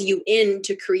draws you in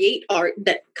to create art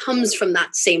that comes from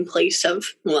that same place of,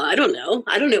 well, I don't know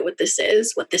what this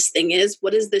is, what this thing is,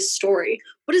 what is this story?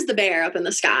 What is the bear up in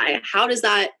the sky? How does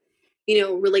that,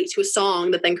 relate to a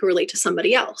song that then can relate to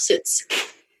somebody else?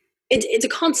 It's a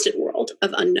constant world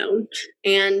of unknown,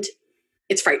 and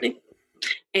it's frightening,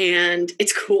 and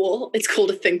it's cool. It's cool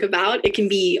to think about. It can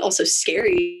be also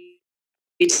scary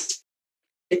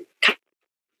to kind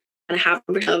of have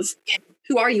of,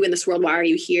 who are you in this world? Why are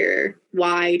you here?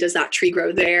 Why does that tree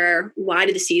grow there? Why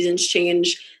do the seasons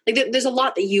change? Like, there's a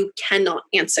lot that you cannot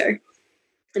answer.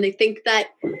 And I think that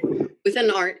within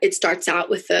art, it starts out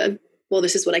with well,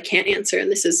 this is what I can't answer,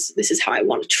 and this is how I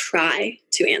want to try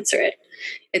to answer it.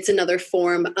 It's another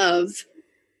form of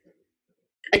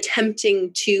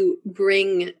attempting to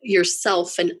bring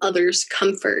yourself and others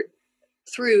comfort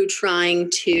through trying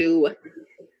to,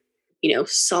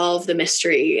 solve the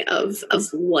mystery of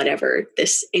whatever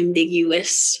this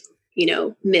ambiguous,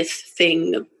 myth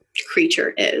thing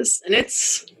creature is. And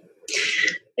it's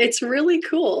really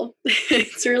cool.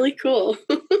 It's really cool.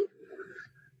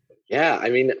 Yeah,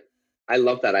 I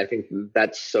love that. I think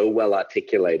that's so well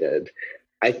articulated.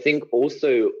 I think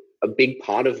also a big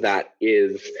part of that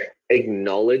is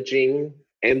acknowledging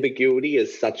ambiguity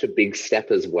is such a big step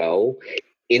as well,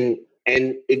 and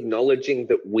acknowledging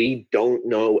that we don't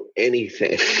know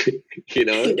anything,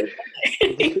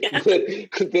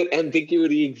 that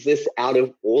ambiguity exists out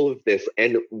of all of this.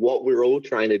 And what we're all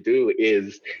trying to do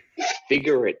is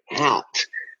figure it out.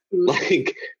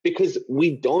 Because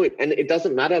we don't, and it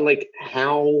doesn't matter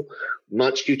how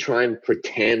much you try and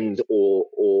pretend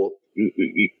or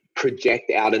project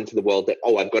out into the world that,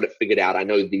 oh, I've got it figured out, I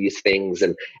know these things,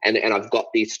 and I've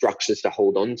got these structures to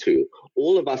hold on to.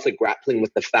 All of us are grappling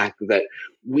with the fact that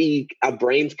our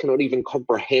brains cannot even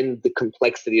comprehend the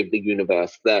complexity of the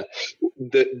universe, the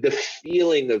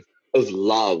feeling of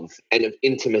love and of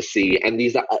intimacy, and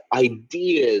these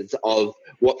ideas of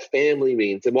what family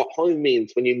means and what home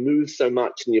means when you move so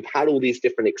much and you've had all these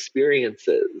different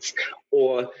experiences.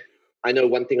 Or I know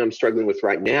one thing I'm struggling with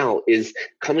right now is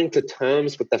coming to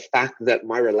terms with the fact that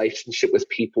my relationship with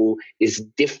people is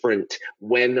different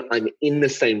when I'm in the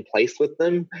same place with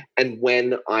them and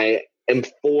when I am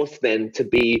forced then to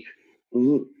be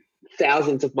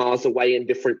thousands of miles away in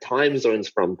different time zones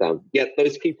from them. Yet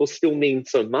those people still mean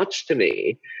so much to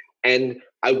me, and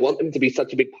I want them to be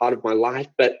such a big part of my life,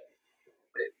 but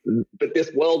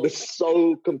this world is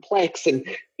so complex and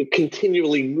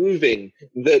continually moving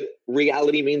that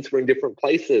reality means we're in different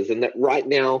places, and that right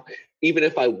now, even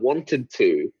if I wanted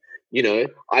to,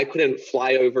 I couldn't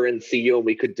fly over and see you and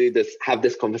we could have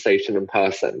this conversation in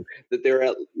person. That there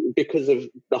are, because of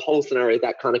the whole scenario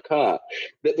that can occur,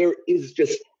 that there is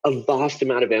just a vast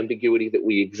amount of ambiguity that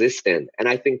we exist in. And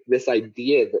I think this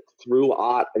idea that through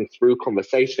art and through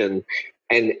conversation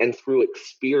and through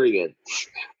experience,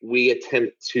 we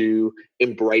attempt to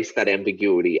embrace that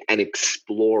ambiguity and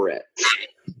explore it.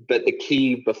 But the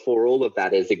key before all of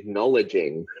that is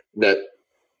acknowledging that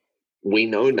we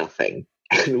know nothing.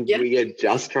 And we are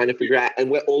just trying to figure out, and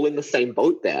we're all in the same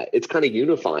boat there. It's kind of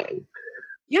unifying.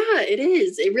 Yeah, it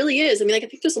is. It really is. I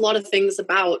think there's a lot of things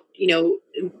about,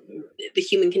 the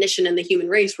human condition and the human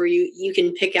race where you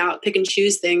can pick and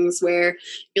choose things where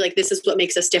you're like, this is what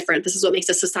makes us different. This is what makes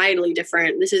us societally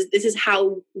different. This is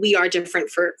how we are different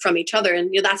from each other.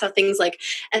 And, that's how things like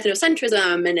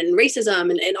ethnocentrism and racism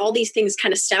and all these things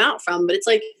kind of stem out from. But it's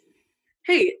like,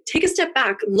 hey, take a step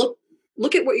back, look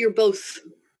at what you're both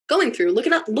going through. Look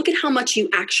at how much you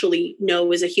actually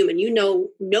know as a human.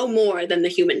 No more than the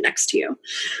human next to you.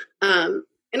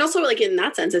 And also, in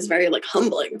that sense, it's very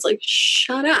humbling. It's like,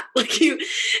 shut up.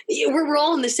 We're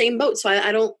all in the same boat. So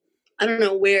I don't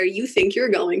know where you think you're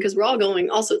going, because we're all going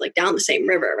also down the same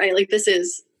river, right? This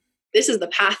is the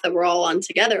path that we're all on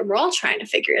together. We're all trying to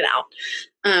figure it out.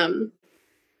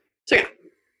 So yeah.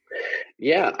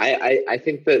 Yeah, I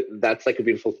think that's a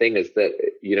beautiful thing, is that,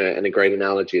 and a great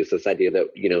analogy is this idea that,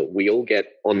 we all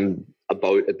get on a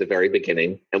boat at the very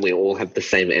beginning and we all have the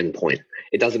same endpoint.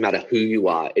 It doesn't matter who you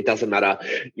are. It doesn't matter,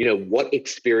 what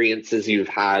experiences you've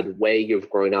had, where you've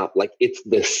grown up, it's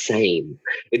the same.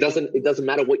 It doesn't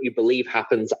matter what you believe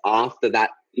happens after that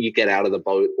you get out of the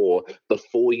boat or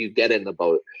before you get in the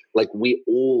boat. We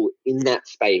all in that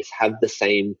space have the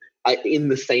same in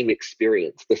the same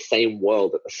experience, the same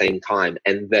world at the same time.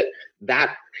 And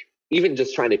that even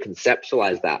just trying to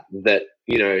conceptualize that,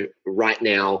 right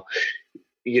now,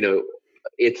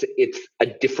 it's a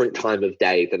different time of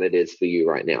day than it is for you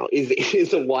right now. It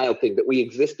is a wild thing that we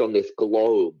exist on this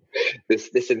globe,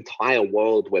 this entire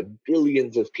world where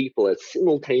billions of people are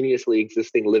simultaneously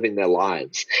existing, living their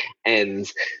lives,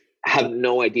 and have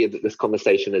no idea that this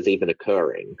conversation is even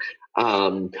occurring.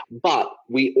 But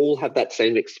we all have that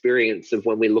same experience of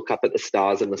when we look up at the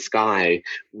stars in the sky,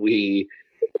 we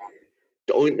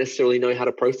don't necessarily know how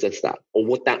to process that or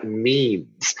what that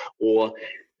means. Or,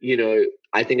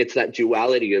 I think it's that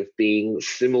duality of being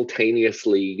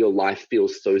simultaneously, your life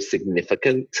feels so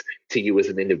significant to you as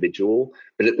an individual,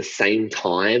 but at the same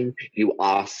time, you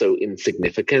are so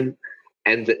insignificant.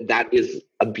 And that is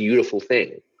a beautiful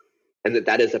thing. And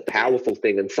that is a powerful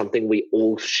thing and something we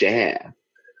all share.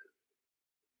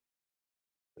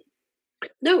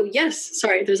 No, yes.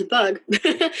 Sorry, there's a bug.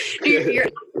 you're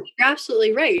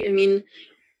absolutely right. I mean,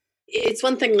 it's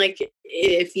one thing, like,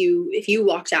 if you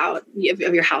walked out of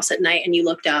your house at night and you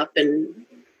looked up and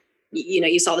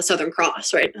you saw the Southern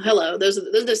Cross, right? Hello, those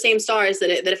are the same stars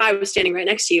that if I was standing right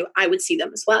next to you, I would see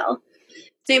them as well.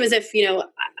 Same as if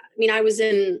I was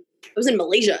in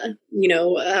Malaysia,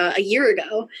 a year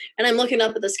ago, and I'm looking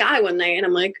up at the sky one night and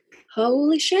I'm like,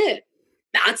 holy shit,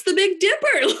 that's the Big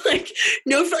Dipper.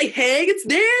 Like, hey, it's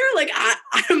there. Like,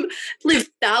 I live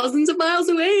thousands of miles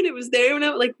away and it was there, and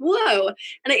I'm like, whoa.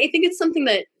 And I think it's something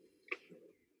that,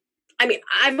 I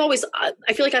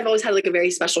feel like I've always had like a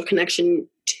very special connection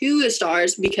to the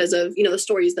stars because of, the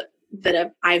stories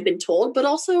that I've been told, but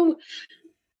also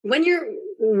when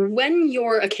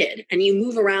you're a kid and you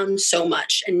move around so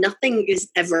much and nothing is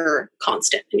ever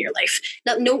constant in your life,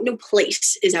 no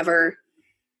place is ever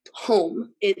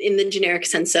home in the generic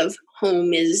sense of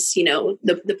home is,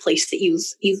 the place that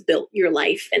you've built your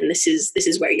life, and this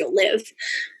is where you'll live.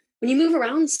 When you move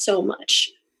around so much,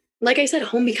 like I said,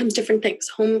 home becomes different things.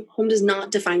 Home does not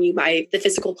define you by the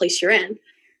physical place you're in.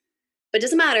 But it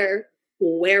doesn't matter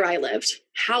where I lived,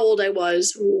 how old I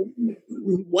was,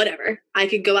 whatever. I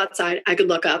could go outside, I could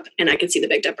look up, and I could see the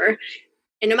Big Dipper.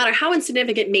 And no matter how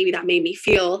insignificant maybe that made me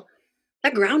feel,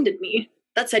 that grounded me.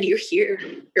 That said, you're here,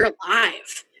 you're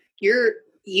alive.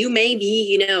 You may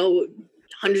be,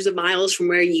 hundreds of miles from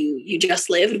where you just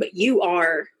lived, but you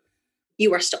are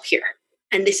still here.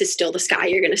 And this is still the sky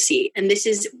you're going to see. And this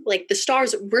is like the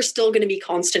stars, we're still going to be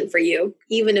constant for you,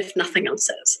 even if nothing else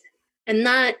is. And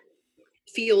that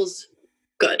feels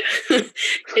good.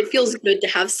 It feels good to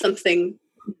have something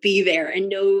be there and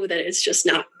know that it's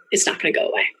not going to go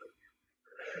away.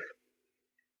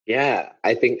 Yeah,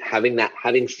 I think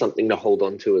having something to hold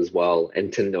on to as well,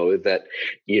 and to know that,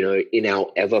 in our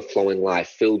ever-flowing life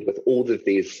filled with all of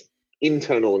these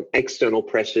internal and external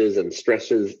pressures and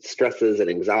stresses and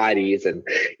anxieties and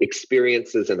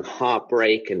experiences and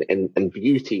heartbreak and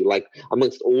beauty, like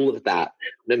amongst all of that,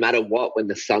 no matter what, when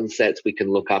the sun sets, we can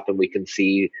look up and we can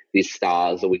see these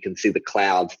stars, or we can see the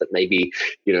clouds that maybe,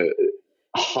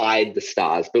 hide the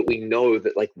stars, but we know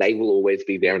that like they will always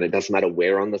be there, and it doesn't matter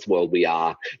where on this world we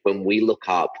are. When we look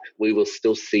up, we will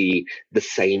still see the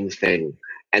same thing,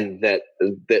 and that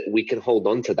we can hold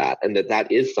on to that, and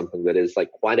that is something that is like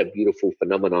quite a beautiful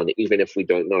phenomenon, even if we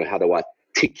don't know how to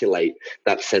articulate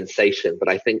that sensation. But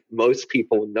I think most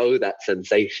people know that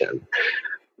sensation.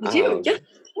 You do, yeah,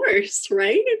 of course,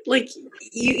 right? Like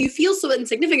you feel so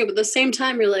insignificant, but at the same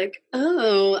time you're like,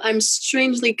 oh, I'm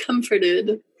strangely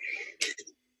comforted.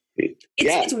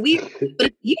 It's weird, but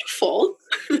it's beautiful.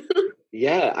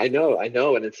 Yeah, I know.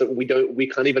 And it's we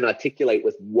can't even articulate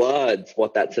with words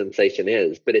what that sensation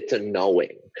is, but it's a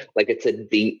knowing. Like it's a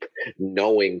deep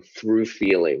knowing through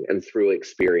feeling and through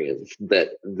experience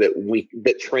that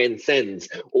transcends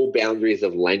all boundaries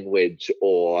of language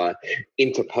or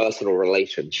interpersonal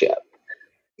relationship.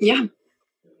 Yeah.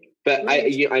 But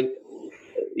I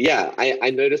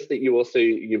noticed that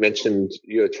you mentioned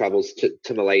your travels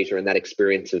to Malaysia and that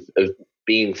experience of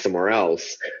being somewhere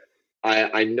else.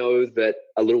 I know that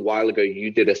a little while ago you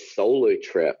did a solo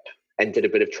trip and did a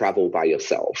bit of travel by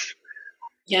yourself.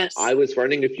 Yes. I was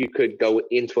wondering if you could go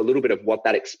into a little bit of what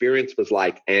that experience was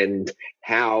like, and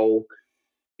how,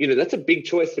 that's a big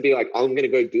choice to be like, I'm going to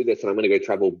go do this and I'm going to go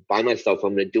travel by myself.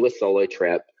 I'm going to do a solo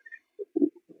trip.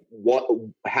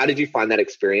 How did you find that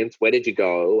experience? Where did you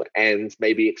go? And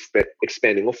maybe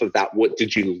expanding off of that, what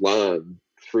did you learn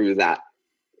through that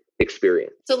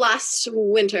experience? So last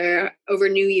winter, over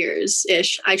New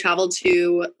Year's-ish, I traveled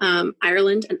to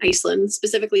Ireland and Iceland,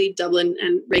 specifically Dublin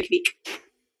and Reykjavik,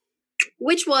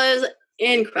 which was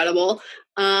incredible.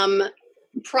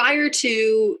 Prior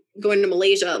to going to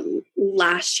Malaysia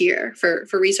last year for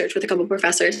research with a couple of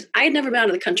professors, I had never been out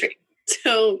of the country.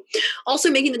 So also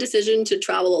making the decision to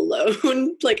travel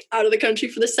alone, like out of the country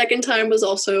for the second time, was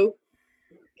also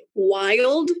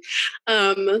wild.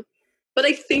 But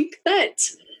I think that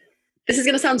this is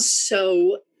going to sound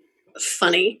so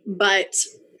funny, but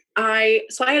I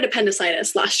had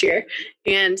appendicitis last year,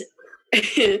 and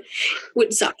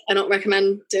would suck. I don't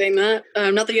recommend doing that.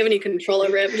 Not that you have any control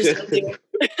over it, but just don't do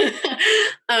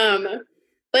it.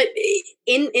 But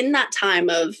in that time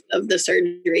of the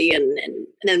surgery and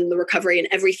then the recovery and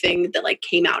everything that like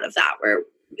came out of that, where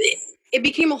it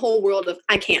became a whole world of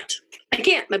I can't,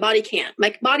 my body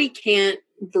can't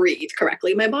breathe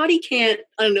correctly. My body can't,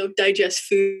 I don't know, digest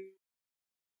food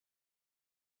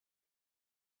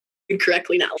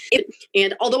correctly now.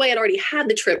 And although I had already had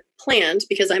the trip planned,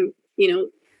 because I'm,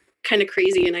 kind of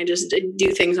crazy and I just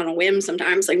do things on a whim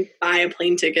sometimes, like buy a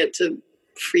plane ticket to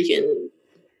freaking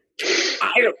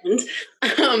Ireland.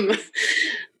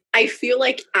 I feel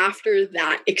like after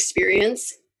that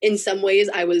experience, in some ways,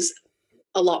 I was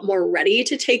a lot more ready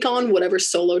to take on whatever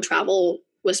solo travel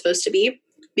was supposed to be,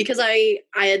 because I'd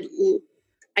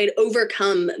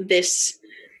overcome this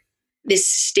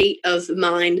state of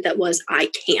mind that was, I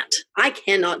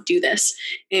cannot do this.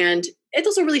 And it's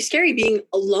also really scary being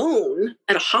alone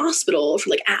at a hospital for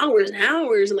like hours and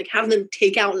hours and like having them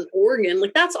take out an organ.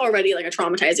 Like that's already like a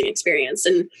traumatizing experience.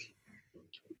 And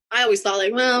I always thought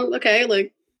like, well, okay,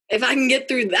 like if I can get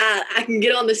through that, I can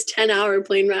get on this 10-hour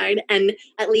plane ride and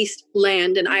at least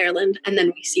land in Ireland, and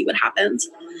then we see what happens.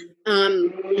 I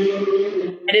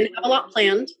didn't have a lot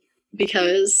planned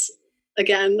because,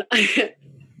 again, I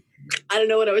don't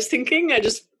know what I was thinking. I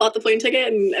just bought the plane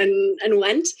ticket and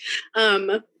went.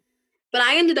 But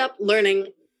I ended up learning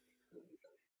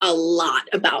a lot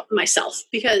about myself,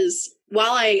 because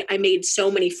while I made so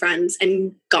many friends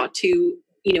and got to,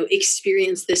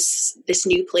 experience this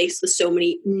new place with so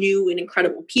many new and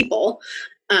incredible people,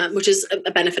 which is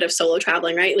a benefit of solo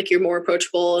traveling, right? Like you're more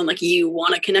approachable and like you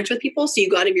want to connect with people. So you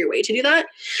go out of your way to do that.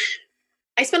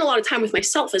 I spent a lot of time with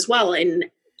myself as well. And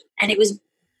it was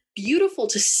beautiful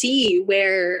to see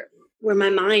where my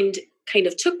mind kind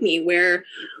of took me, where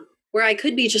I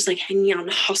could be just like hanging out in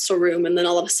a hostel room. And then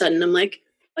all of a sudden I'm like,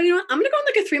 oh, you know what? I'm going to go on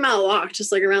like a 3-mile walk,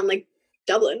 just like around like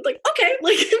Dublin. Like, okay,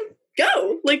 like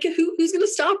go, like who's going to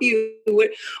stop you?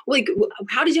 Like,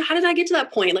 how did I get to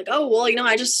that point? Like, oh, well,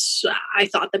 I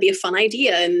thought that'd be a fun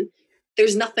idea, and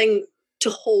there's nothing to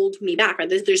hold me back. Right?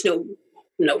 There's no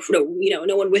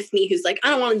one with me who's like,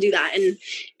 I don't want to do that. And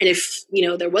if,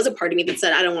 there was a part of me that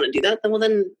said, I don't want to do that, then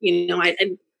I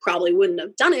probably wouldn't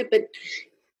have done it. But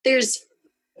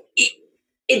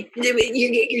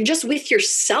you're just with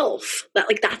yourself.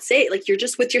 That's it. Like, you're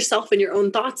just with yourself and your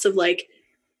own thoughts of like,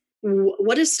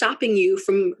 what is stopping you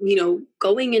from,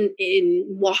 going and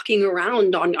walking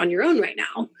around on your own right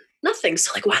now? Nothing.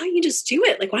 So like, why don't you just do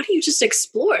it? Like, why don't you just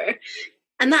explore?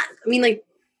 And that,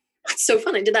 that's so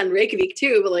fun. I did that in Reykjavik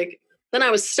too, but like, then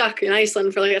I was stuck in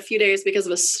Iceland for like a few days because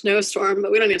of a snowstorm,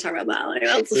 but we don't need to talk about that. Like,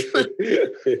 that's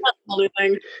a whole new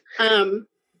thing.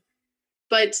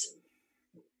 But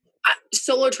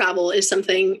solo travel is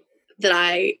something that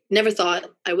I never thought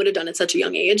I would have done at such a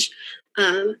young age.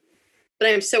 But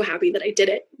I am so happy that I did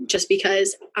it, just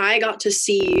because I got to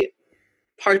see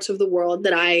parts of the world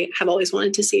that I have always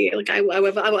wanted to see. Like I've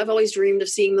always dreamed of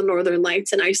seeing the Northern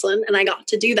Lights in Iceland, and I got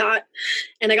to do that.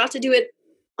 And I got to do it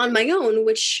on my own,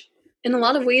 which in a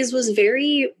lot of ways was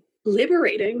very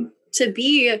liberating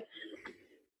to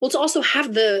also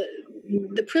have the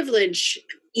privilege,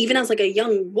 even as like a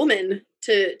young woman,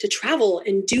 to travel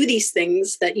and do these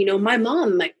things that, my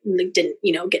mom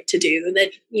didn't, get to do,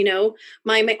 that,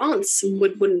 my aunts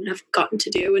wouldn't have gotten to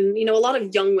do. And, a lot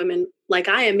of young women like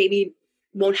I am maybe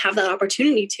won't have that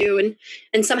opportunity to,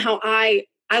 and somehow I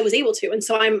was able to. And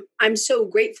so I'm so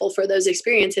grateful for those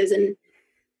experiences. And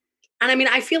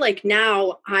I feel like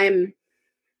now I'm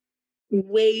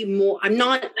way more,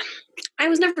 I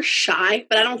was never shy,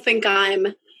 but I don't think I'm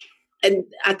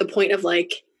at the point of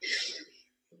like,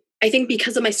 I think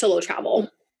because of my solo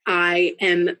travel, I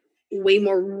am way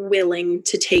more willing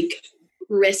to take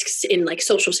risks in like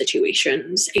social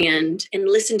situations and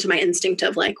listen to my instinct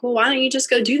of like, well, why don't you just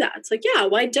go do that? It's like, yeah,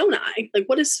 why don't I? Like,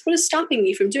 what is stopping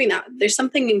me from doing that? There's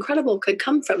something incredible could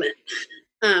come from it.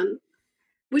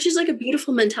 Which is like a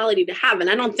beautiful mentality to have.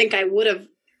 And I don't think I would have,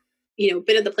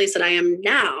 been at the place that I am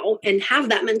now and have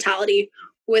that mentality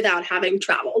without having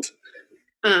traveled.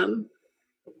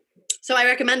 So I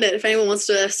recommend it. If anyone wants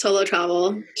to solo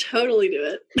travel, totally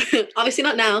do it. Obviously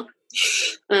not now,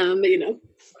 but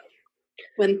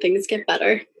when things get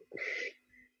better.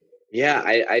 Yeah,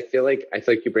 I feel like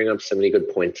you bring up so many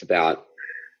good points about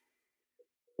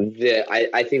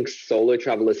I think solo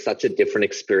travel is such a different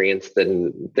experience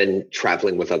than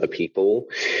traveling with other people,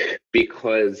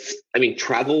 because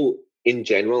travel in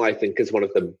general, I think is one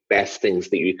of the best things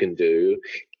that you can do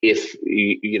if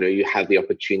you have the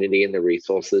opportunity and the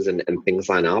resources and things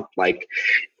line up. Like,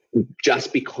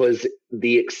 just because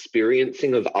the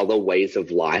experiencing of other ways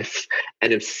of life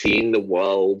and of seeing the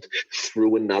world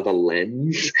through another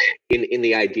lens in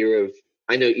the idea of,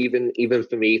 I know even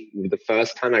for me, the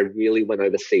first time I really went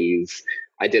overseas,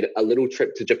 I did a little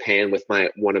trip to Japan with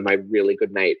one of my really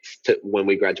good mates when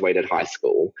we graduated high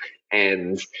school.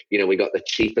 And, we got the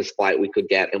cheapest flight we could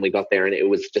get, and we got there and it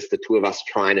was just the two of us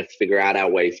trying to figure out our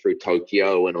way through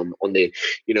Tokyo and on the,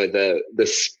 the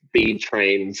speed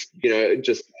trains,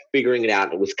 just figuring it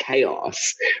out. It was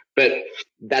chaos. But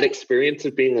that experience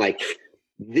of being like,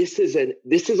 this is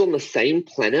on the same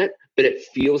planet, but it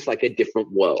feels like a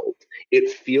different world. It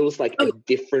feels like a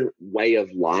different way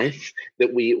of life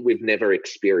that we've never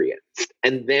experienced.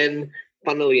 And then,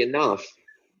 funnily enough,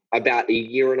 about a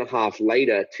year and a half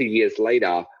later, 2 years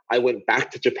later, I went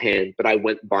back to Japan, but I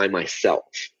went by myself.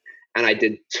 And I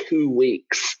did 2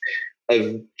 weeks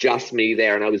of just me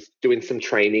there. And I was doing some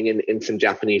training in some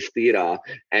Japanese theater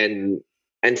and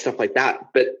stuff like that.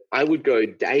 But I would go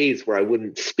days where I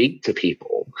wouldn't speak to people.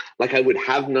 Like, I would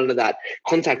have none of that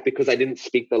contact because I didn't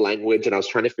speak the language and I was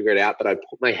trying to figure it out. But I'd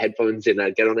put my headphones in,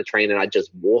 I'd get on a train and I'd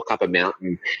just walk up a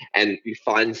mountain and you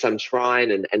find some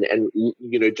shrine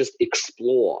and just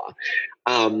explore.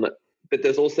 But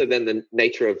there's also then the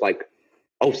nature of like,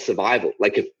 survival.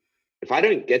 Like, if I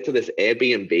don't get to this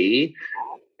Airbnb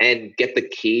and get the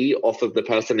key off of the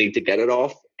person I need to get it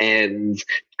off and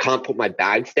can't put my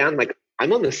bags down, like,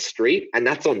 I'm on the street and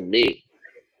that's on me.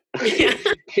 Yeah.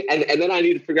 and then I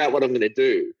need to figure out what I'm going to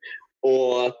do.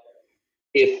 Or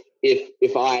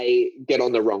if I get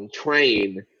on the wrong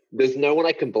train, there's no one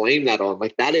I can blame that on.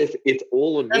 Like, it's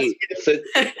all on me. So,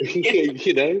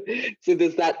 so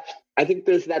there's that, I think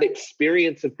there's that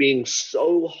experience of being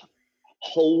so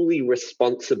wholly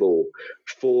responsible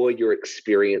for your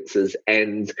experiences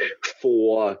and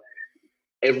for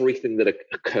everything that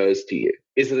occurs to you,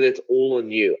 is that it's all on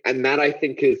you. And that, I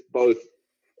think, is both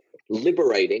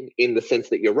liberating in the sense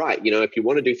that you're right. If you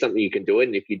want to do something, you can do it.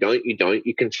 And if you don't, you don't.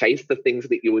 You can chase the things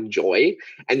that you enjoy,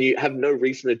 and you have no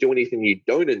reason to do anything you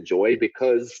don't enjoy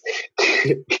because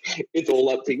it's all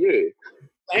up to you.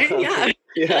 Right?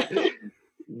 Yeah.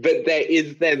 But there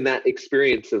is then that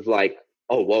experience of like,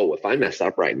 oh, whoa, if I mess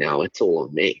up right now, it's all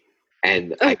on me.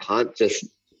 And I can't just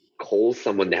call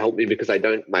someone to help me because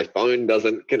my phone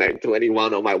doesn't connect to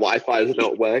anyone or my Wi-Fi is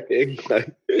not working.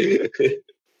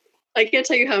 I can't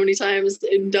tell you how many times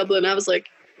in Dublin I was like,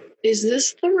 is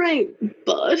this the right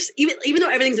bus? Even though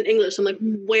everything's in English, I'm like,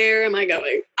 where am I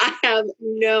going? I have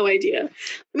no idea.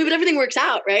 I mean, but everything works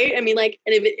out, right? I mean, like,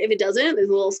 and if it doesn't, there's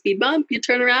a little speed bump, you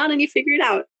turn around and you figure it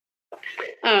out.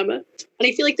 And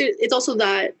I feel like it's also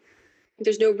that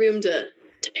there's no room to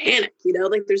panic,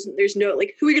 like there's no,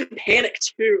 like, who are you going to panic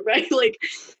to, right? Like,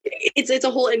 it's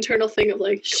a whole internal thing of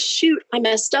like, shoot, I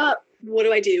messed up. What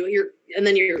do I do? And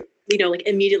then you're like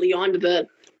immediately on to the,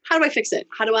 how do I fix it?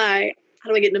 How do I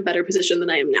get in a better position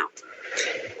than I am now?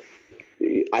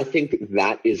 I think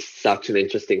that is such an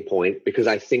interesting point, because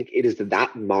I think it is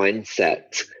that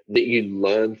mindset that you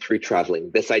learn through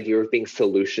traveling, this idea of being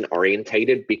solution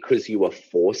orientated because you are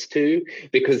forced to,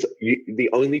 because the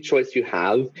only choice you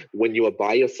have when you are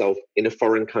by yourself in a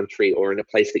foreign country or in a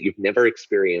place that you've never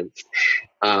experienced,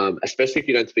 especially if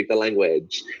you don't speak the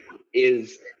language,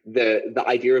 is the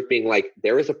idea of being like,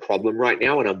 there is a problem right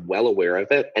now and I'm well aware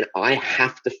of it and I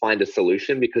have to find a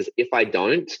solution, because if I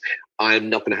don't, I'm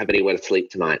not going to have anywhere to sleep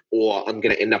tonight, or I'm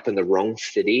going to end up in the wrong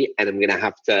city and I'm going to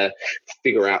have to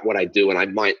figure out what I do, and I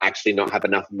might actually not have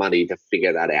enough money to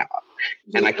figure that out.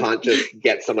 And I can't just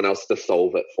get someone else to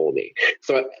solve it for me.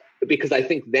 So, because I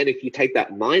think then if you take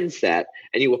that mindset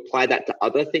and you apply that to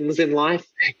other things in life,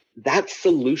 that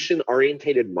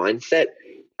solution-orientated mindset,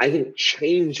 I think,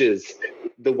 changes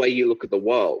the way you look at the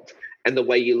world and the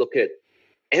way you look at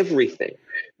everything.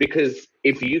 Because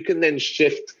if you can then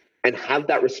shift and have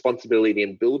that responsibility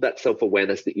and build that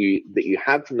self-awareness that you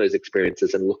have from those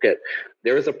experiences, and look at,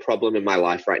 there is a problem in my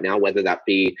life right now, whether that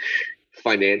be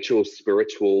financial,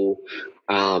 spiritual,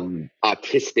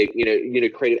 artistic,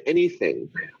 creative, anything,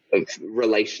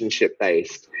 relationship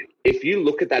based. If you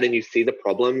look at that and you see the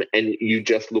problem and you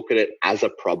just look at it as a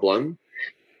problem,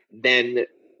 then,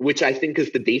 which I think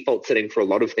is the default setting for a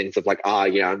lot of things of like,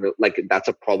 I'm like, that's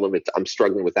a problem. I'm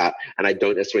struggling with that and I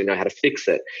don't necessarily know how to fix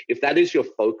it. If that is your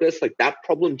focus, like, that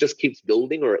problem just keeps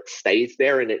building or it stays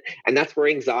there, and that's where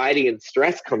anxiety and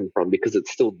stress come from, because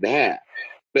it's still there.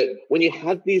 But when you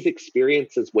have these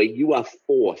experiences where you are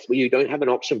forced, where you don't have an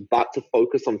option but to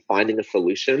focus on finding a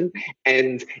solution,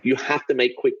 and you have to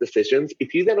make quick decisions,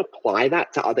 if you then apply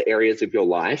that to other areas of your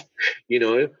life,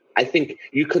 I think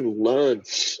you can learn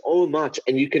so much,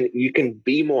 and you can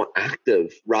be more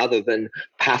active rather than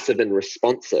passive and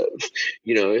responsive.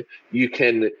 You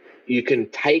can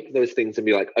take those things and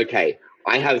be like, okay,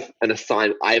 I have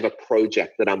a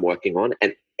project that I'm working on,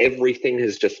 and everything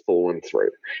has just fallen through.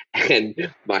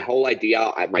 And my whole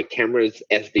idea, my camera's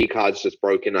SD card's just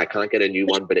broken. I can't get a new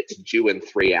one, but it's due in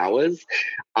 3 hours.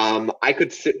 I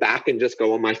could sit back and just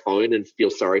go on my phone and feel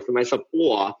sorry for myself,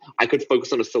 or I could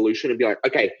focus on a solution and be like,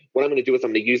 okay, what I'm going to do is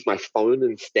I'm going to use my phone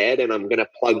instead, and I'm going to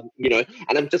plug,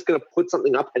 and I'm just going to put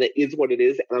something up, and it is what it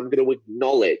is, and I'm going to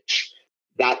acknowledge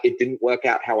that it didn't work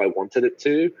out how I wanted it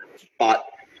to, but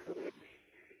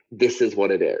this is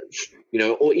what it is,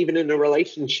 or even in a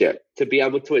relationship, to be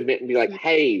able to admit and be like,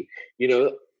 hey,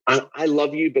 I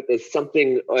love you, but there's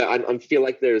something, I feel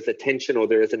like there's a tension or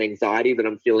there is an anxiety that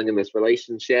I'm feeling in this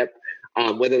relationship,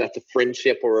 whether that's a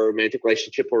friendship or a romantic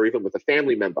relationship or even with a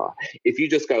family member. If you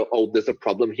just go, oh, there's a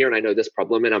problem here, and I know this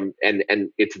problem, and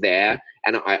it's there,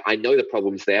 and I know the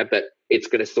problem's there, but it's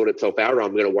going to sort itself out, or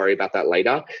I'm going to worry about that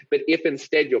later. But if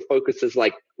instead your focus is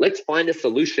like, let's find a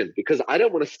solution, because I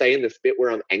don't want to stay in this bit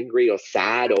where I'm angry or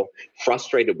sad or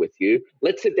frustrated with you.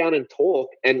 Let's sit down and talk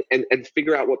and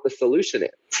figure out what the solution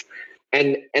is.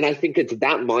 And I think it's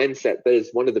that mindset that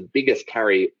is one of the biggest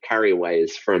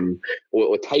carryaways from,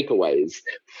 or takeaways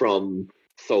from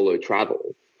solo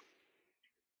travel.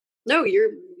 No,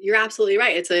 you're absolutely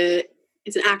right. It's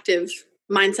an active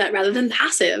mindset rather than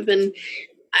passive. And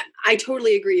I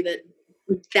totally agree that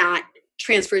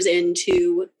transfers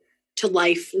into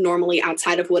life normally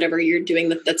outside of whatever you're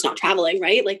doing that's not traveling,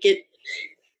 right? Like it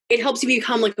helps you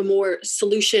become like a more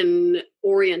solution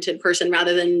oriented person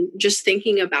rather than just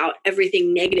thinking about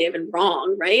everything negative and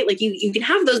wrong, right? Like you can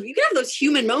have those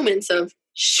human moments of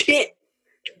shit,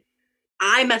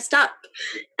 I messed up,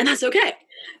 and that's okay.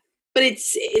 But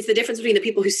it's the difference between the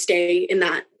people who stay in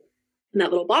that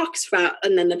little box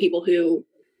and then the people who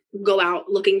go out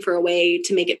looking for a way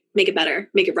to make it better,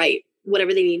 make it right,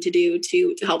 whatever they need to do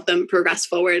to help them progress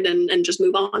forward and just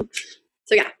move on.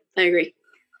 So yeah, I agree.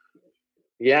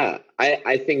 Yeah,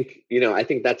 I think, I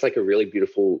think that's like a really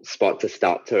beautiful spot to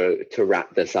start to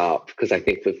wrap this up, because I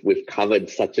think we've covered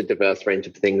such a diverse range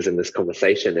of things in this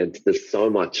conversation, and there's so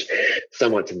much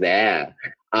there.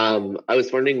 I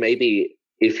was wondering maybe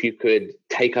if you could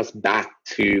take us back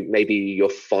to maybe your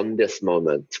fondest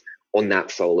moment on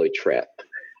that solo trip,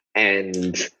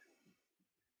 and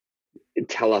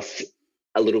tell us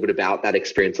a little bit about that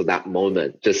experience or that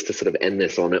moment, just to sort of end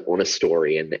this on a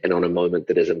story and on a moment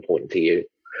that is important to you.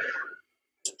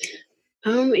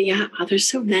 Yeah, there's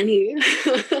so many.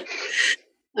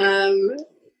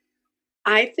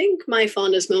 I think my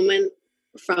fondest moment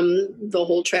from the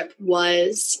whole trip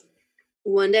was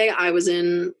one day it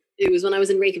was when I was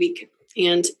in Reykjavik,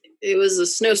 and it was a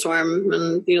snowstorm,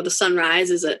 and the sun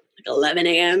rises at like 11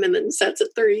 a.m. and then sets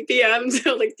at 3 p.m.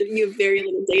 So like you have very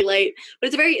little daylight, but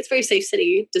it's a very safe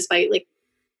city, despite like,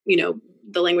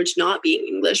 the language not being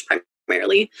English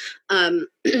primarily.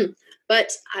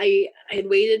 But I had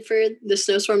waited for the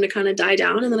snowstorm to kind of die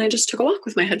down, and then I just took a walk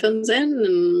with my headphones in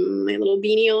and my little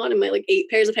beanie on and my like 8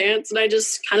 pairs of pants, and I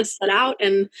just kind of set out,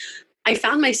 and I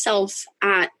found myself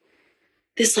at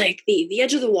this like the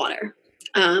edge of the water.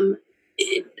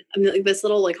 Like this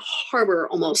little like harbor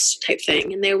almost type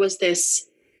thing, and there was this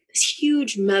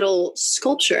huge metal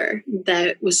sculpture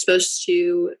that was supposed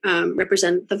to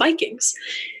represent the Vikings,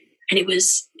 and it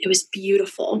was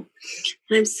beautiful.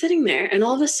 And I'm sitting there, and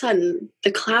all of a sudden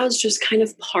the clouds just kind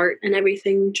of part, and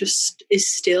everything just is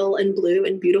still and blue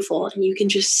and beautiful, and you can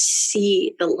just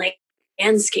see the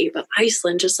landscape of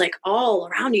Iceland just like all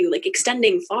around you, like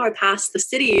extending far past the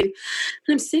city. And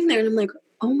I'm sitting there and I'm like,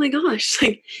 oh my gosh,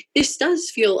 like this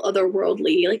does feel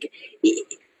otherworldly. Like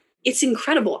it's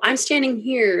incredible. I'm standing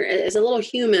here as a little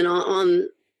human on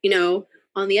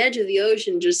the edge of the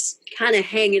ocean, just kind of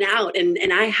hanging out,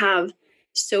 and I have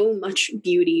so much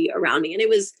beauty around me. And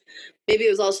maybe it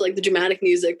was also like the dramatic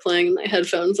music playing in my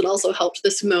headphones that also helped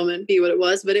this moment be what it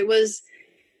was. But it was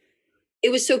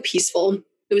so peaceful.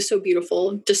 It was so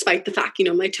beautiful, despite the fact,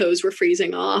 my toes were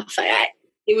freezing off.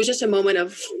 It was just a moment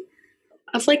of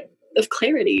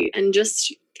clarity and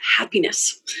just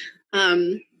happiness.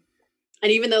 And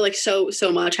even though like so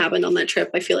much happened on that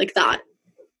trip, I feel like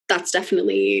that's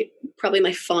definitely probably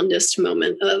my fondest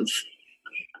moment of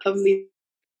the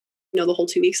the whole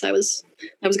 2 weeks I was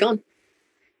gone.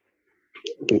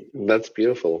 That's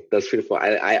beautiful.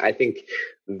 I think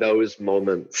those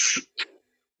moments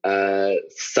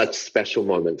such special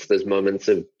moments, those moments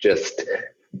of just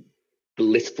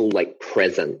blissful like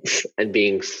presence and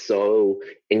being so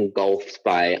engulfed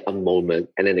by a moment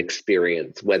and an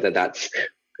experience, whether that's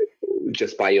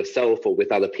just by yourself or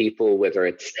with other people, whether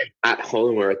it's at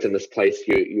home or it's in this place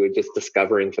you're just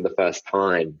discovering for the first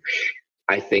time.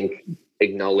 I think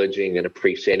acknowledging and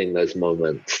appreciating those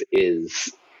moments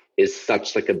is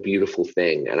such like a beautiful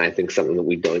thing, and I think something that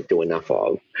we don't do enough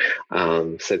of.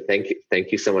 So thank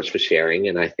you so much for sharing.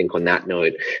 And I think on that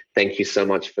note, thank you so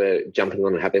much for jumping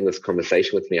on and having this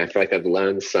conversation with me. I feel like I've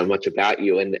learned so much about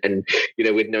you, and you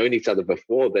know, we'd known each other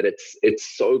before, but it's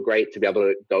so great to be able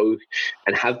to go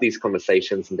and have these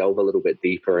conversations and delve a little bit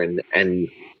deeper. And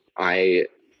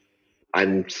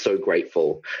I'm so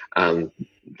grateful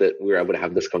that we were able to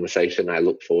have this conversation. I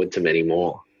look forward to many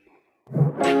more.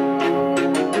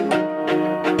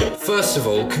 First of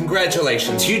all,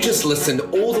 congratulations. You just listened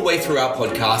all the way through our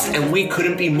podcast, and we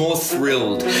couldn't be more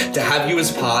thrilled to have you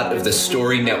as part of the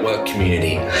Story Network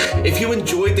community. If you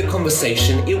enjoyed the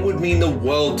conversation, it would mean the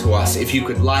world to us if you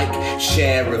could like,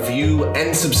 share, review,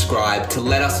 and subscribe to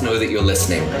let us know that you're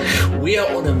listening. We are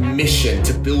on a mission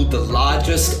to build the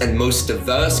largest and most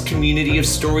diverse community of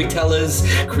storytellers,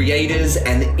 creators,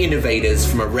 and innovators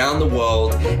from around the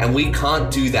world, and we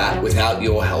can't do that without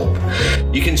your help.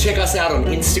 You can check us out on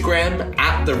Instagram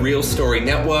at The Real Story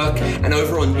Network, and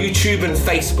over on YouTube and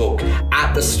Facebook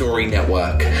at The Story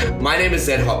Network. My name is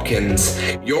Zed Hopkins.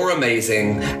 You're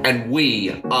amazing, and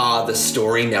we are The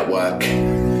Story Network.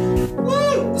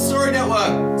 Woo! The Story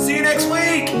Network. See you next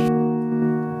week.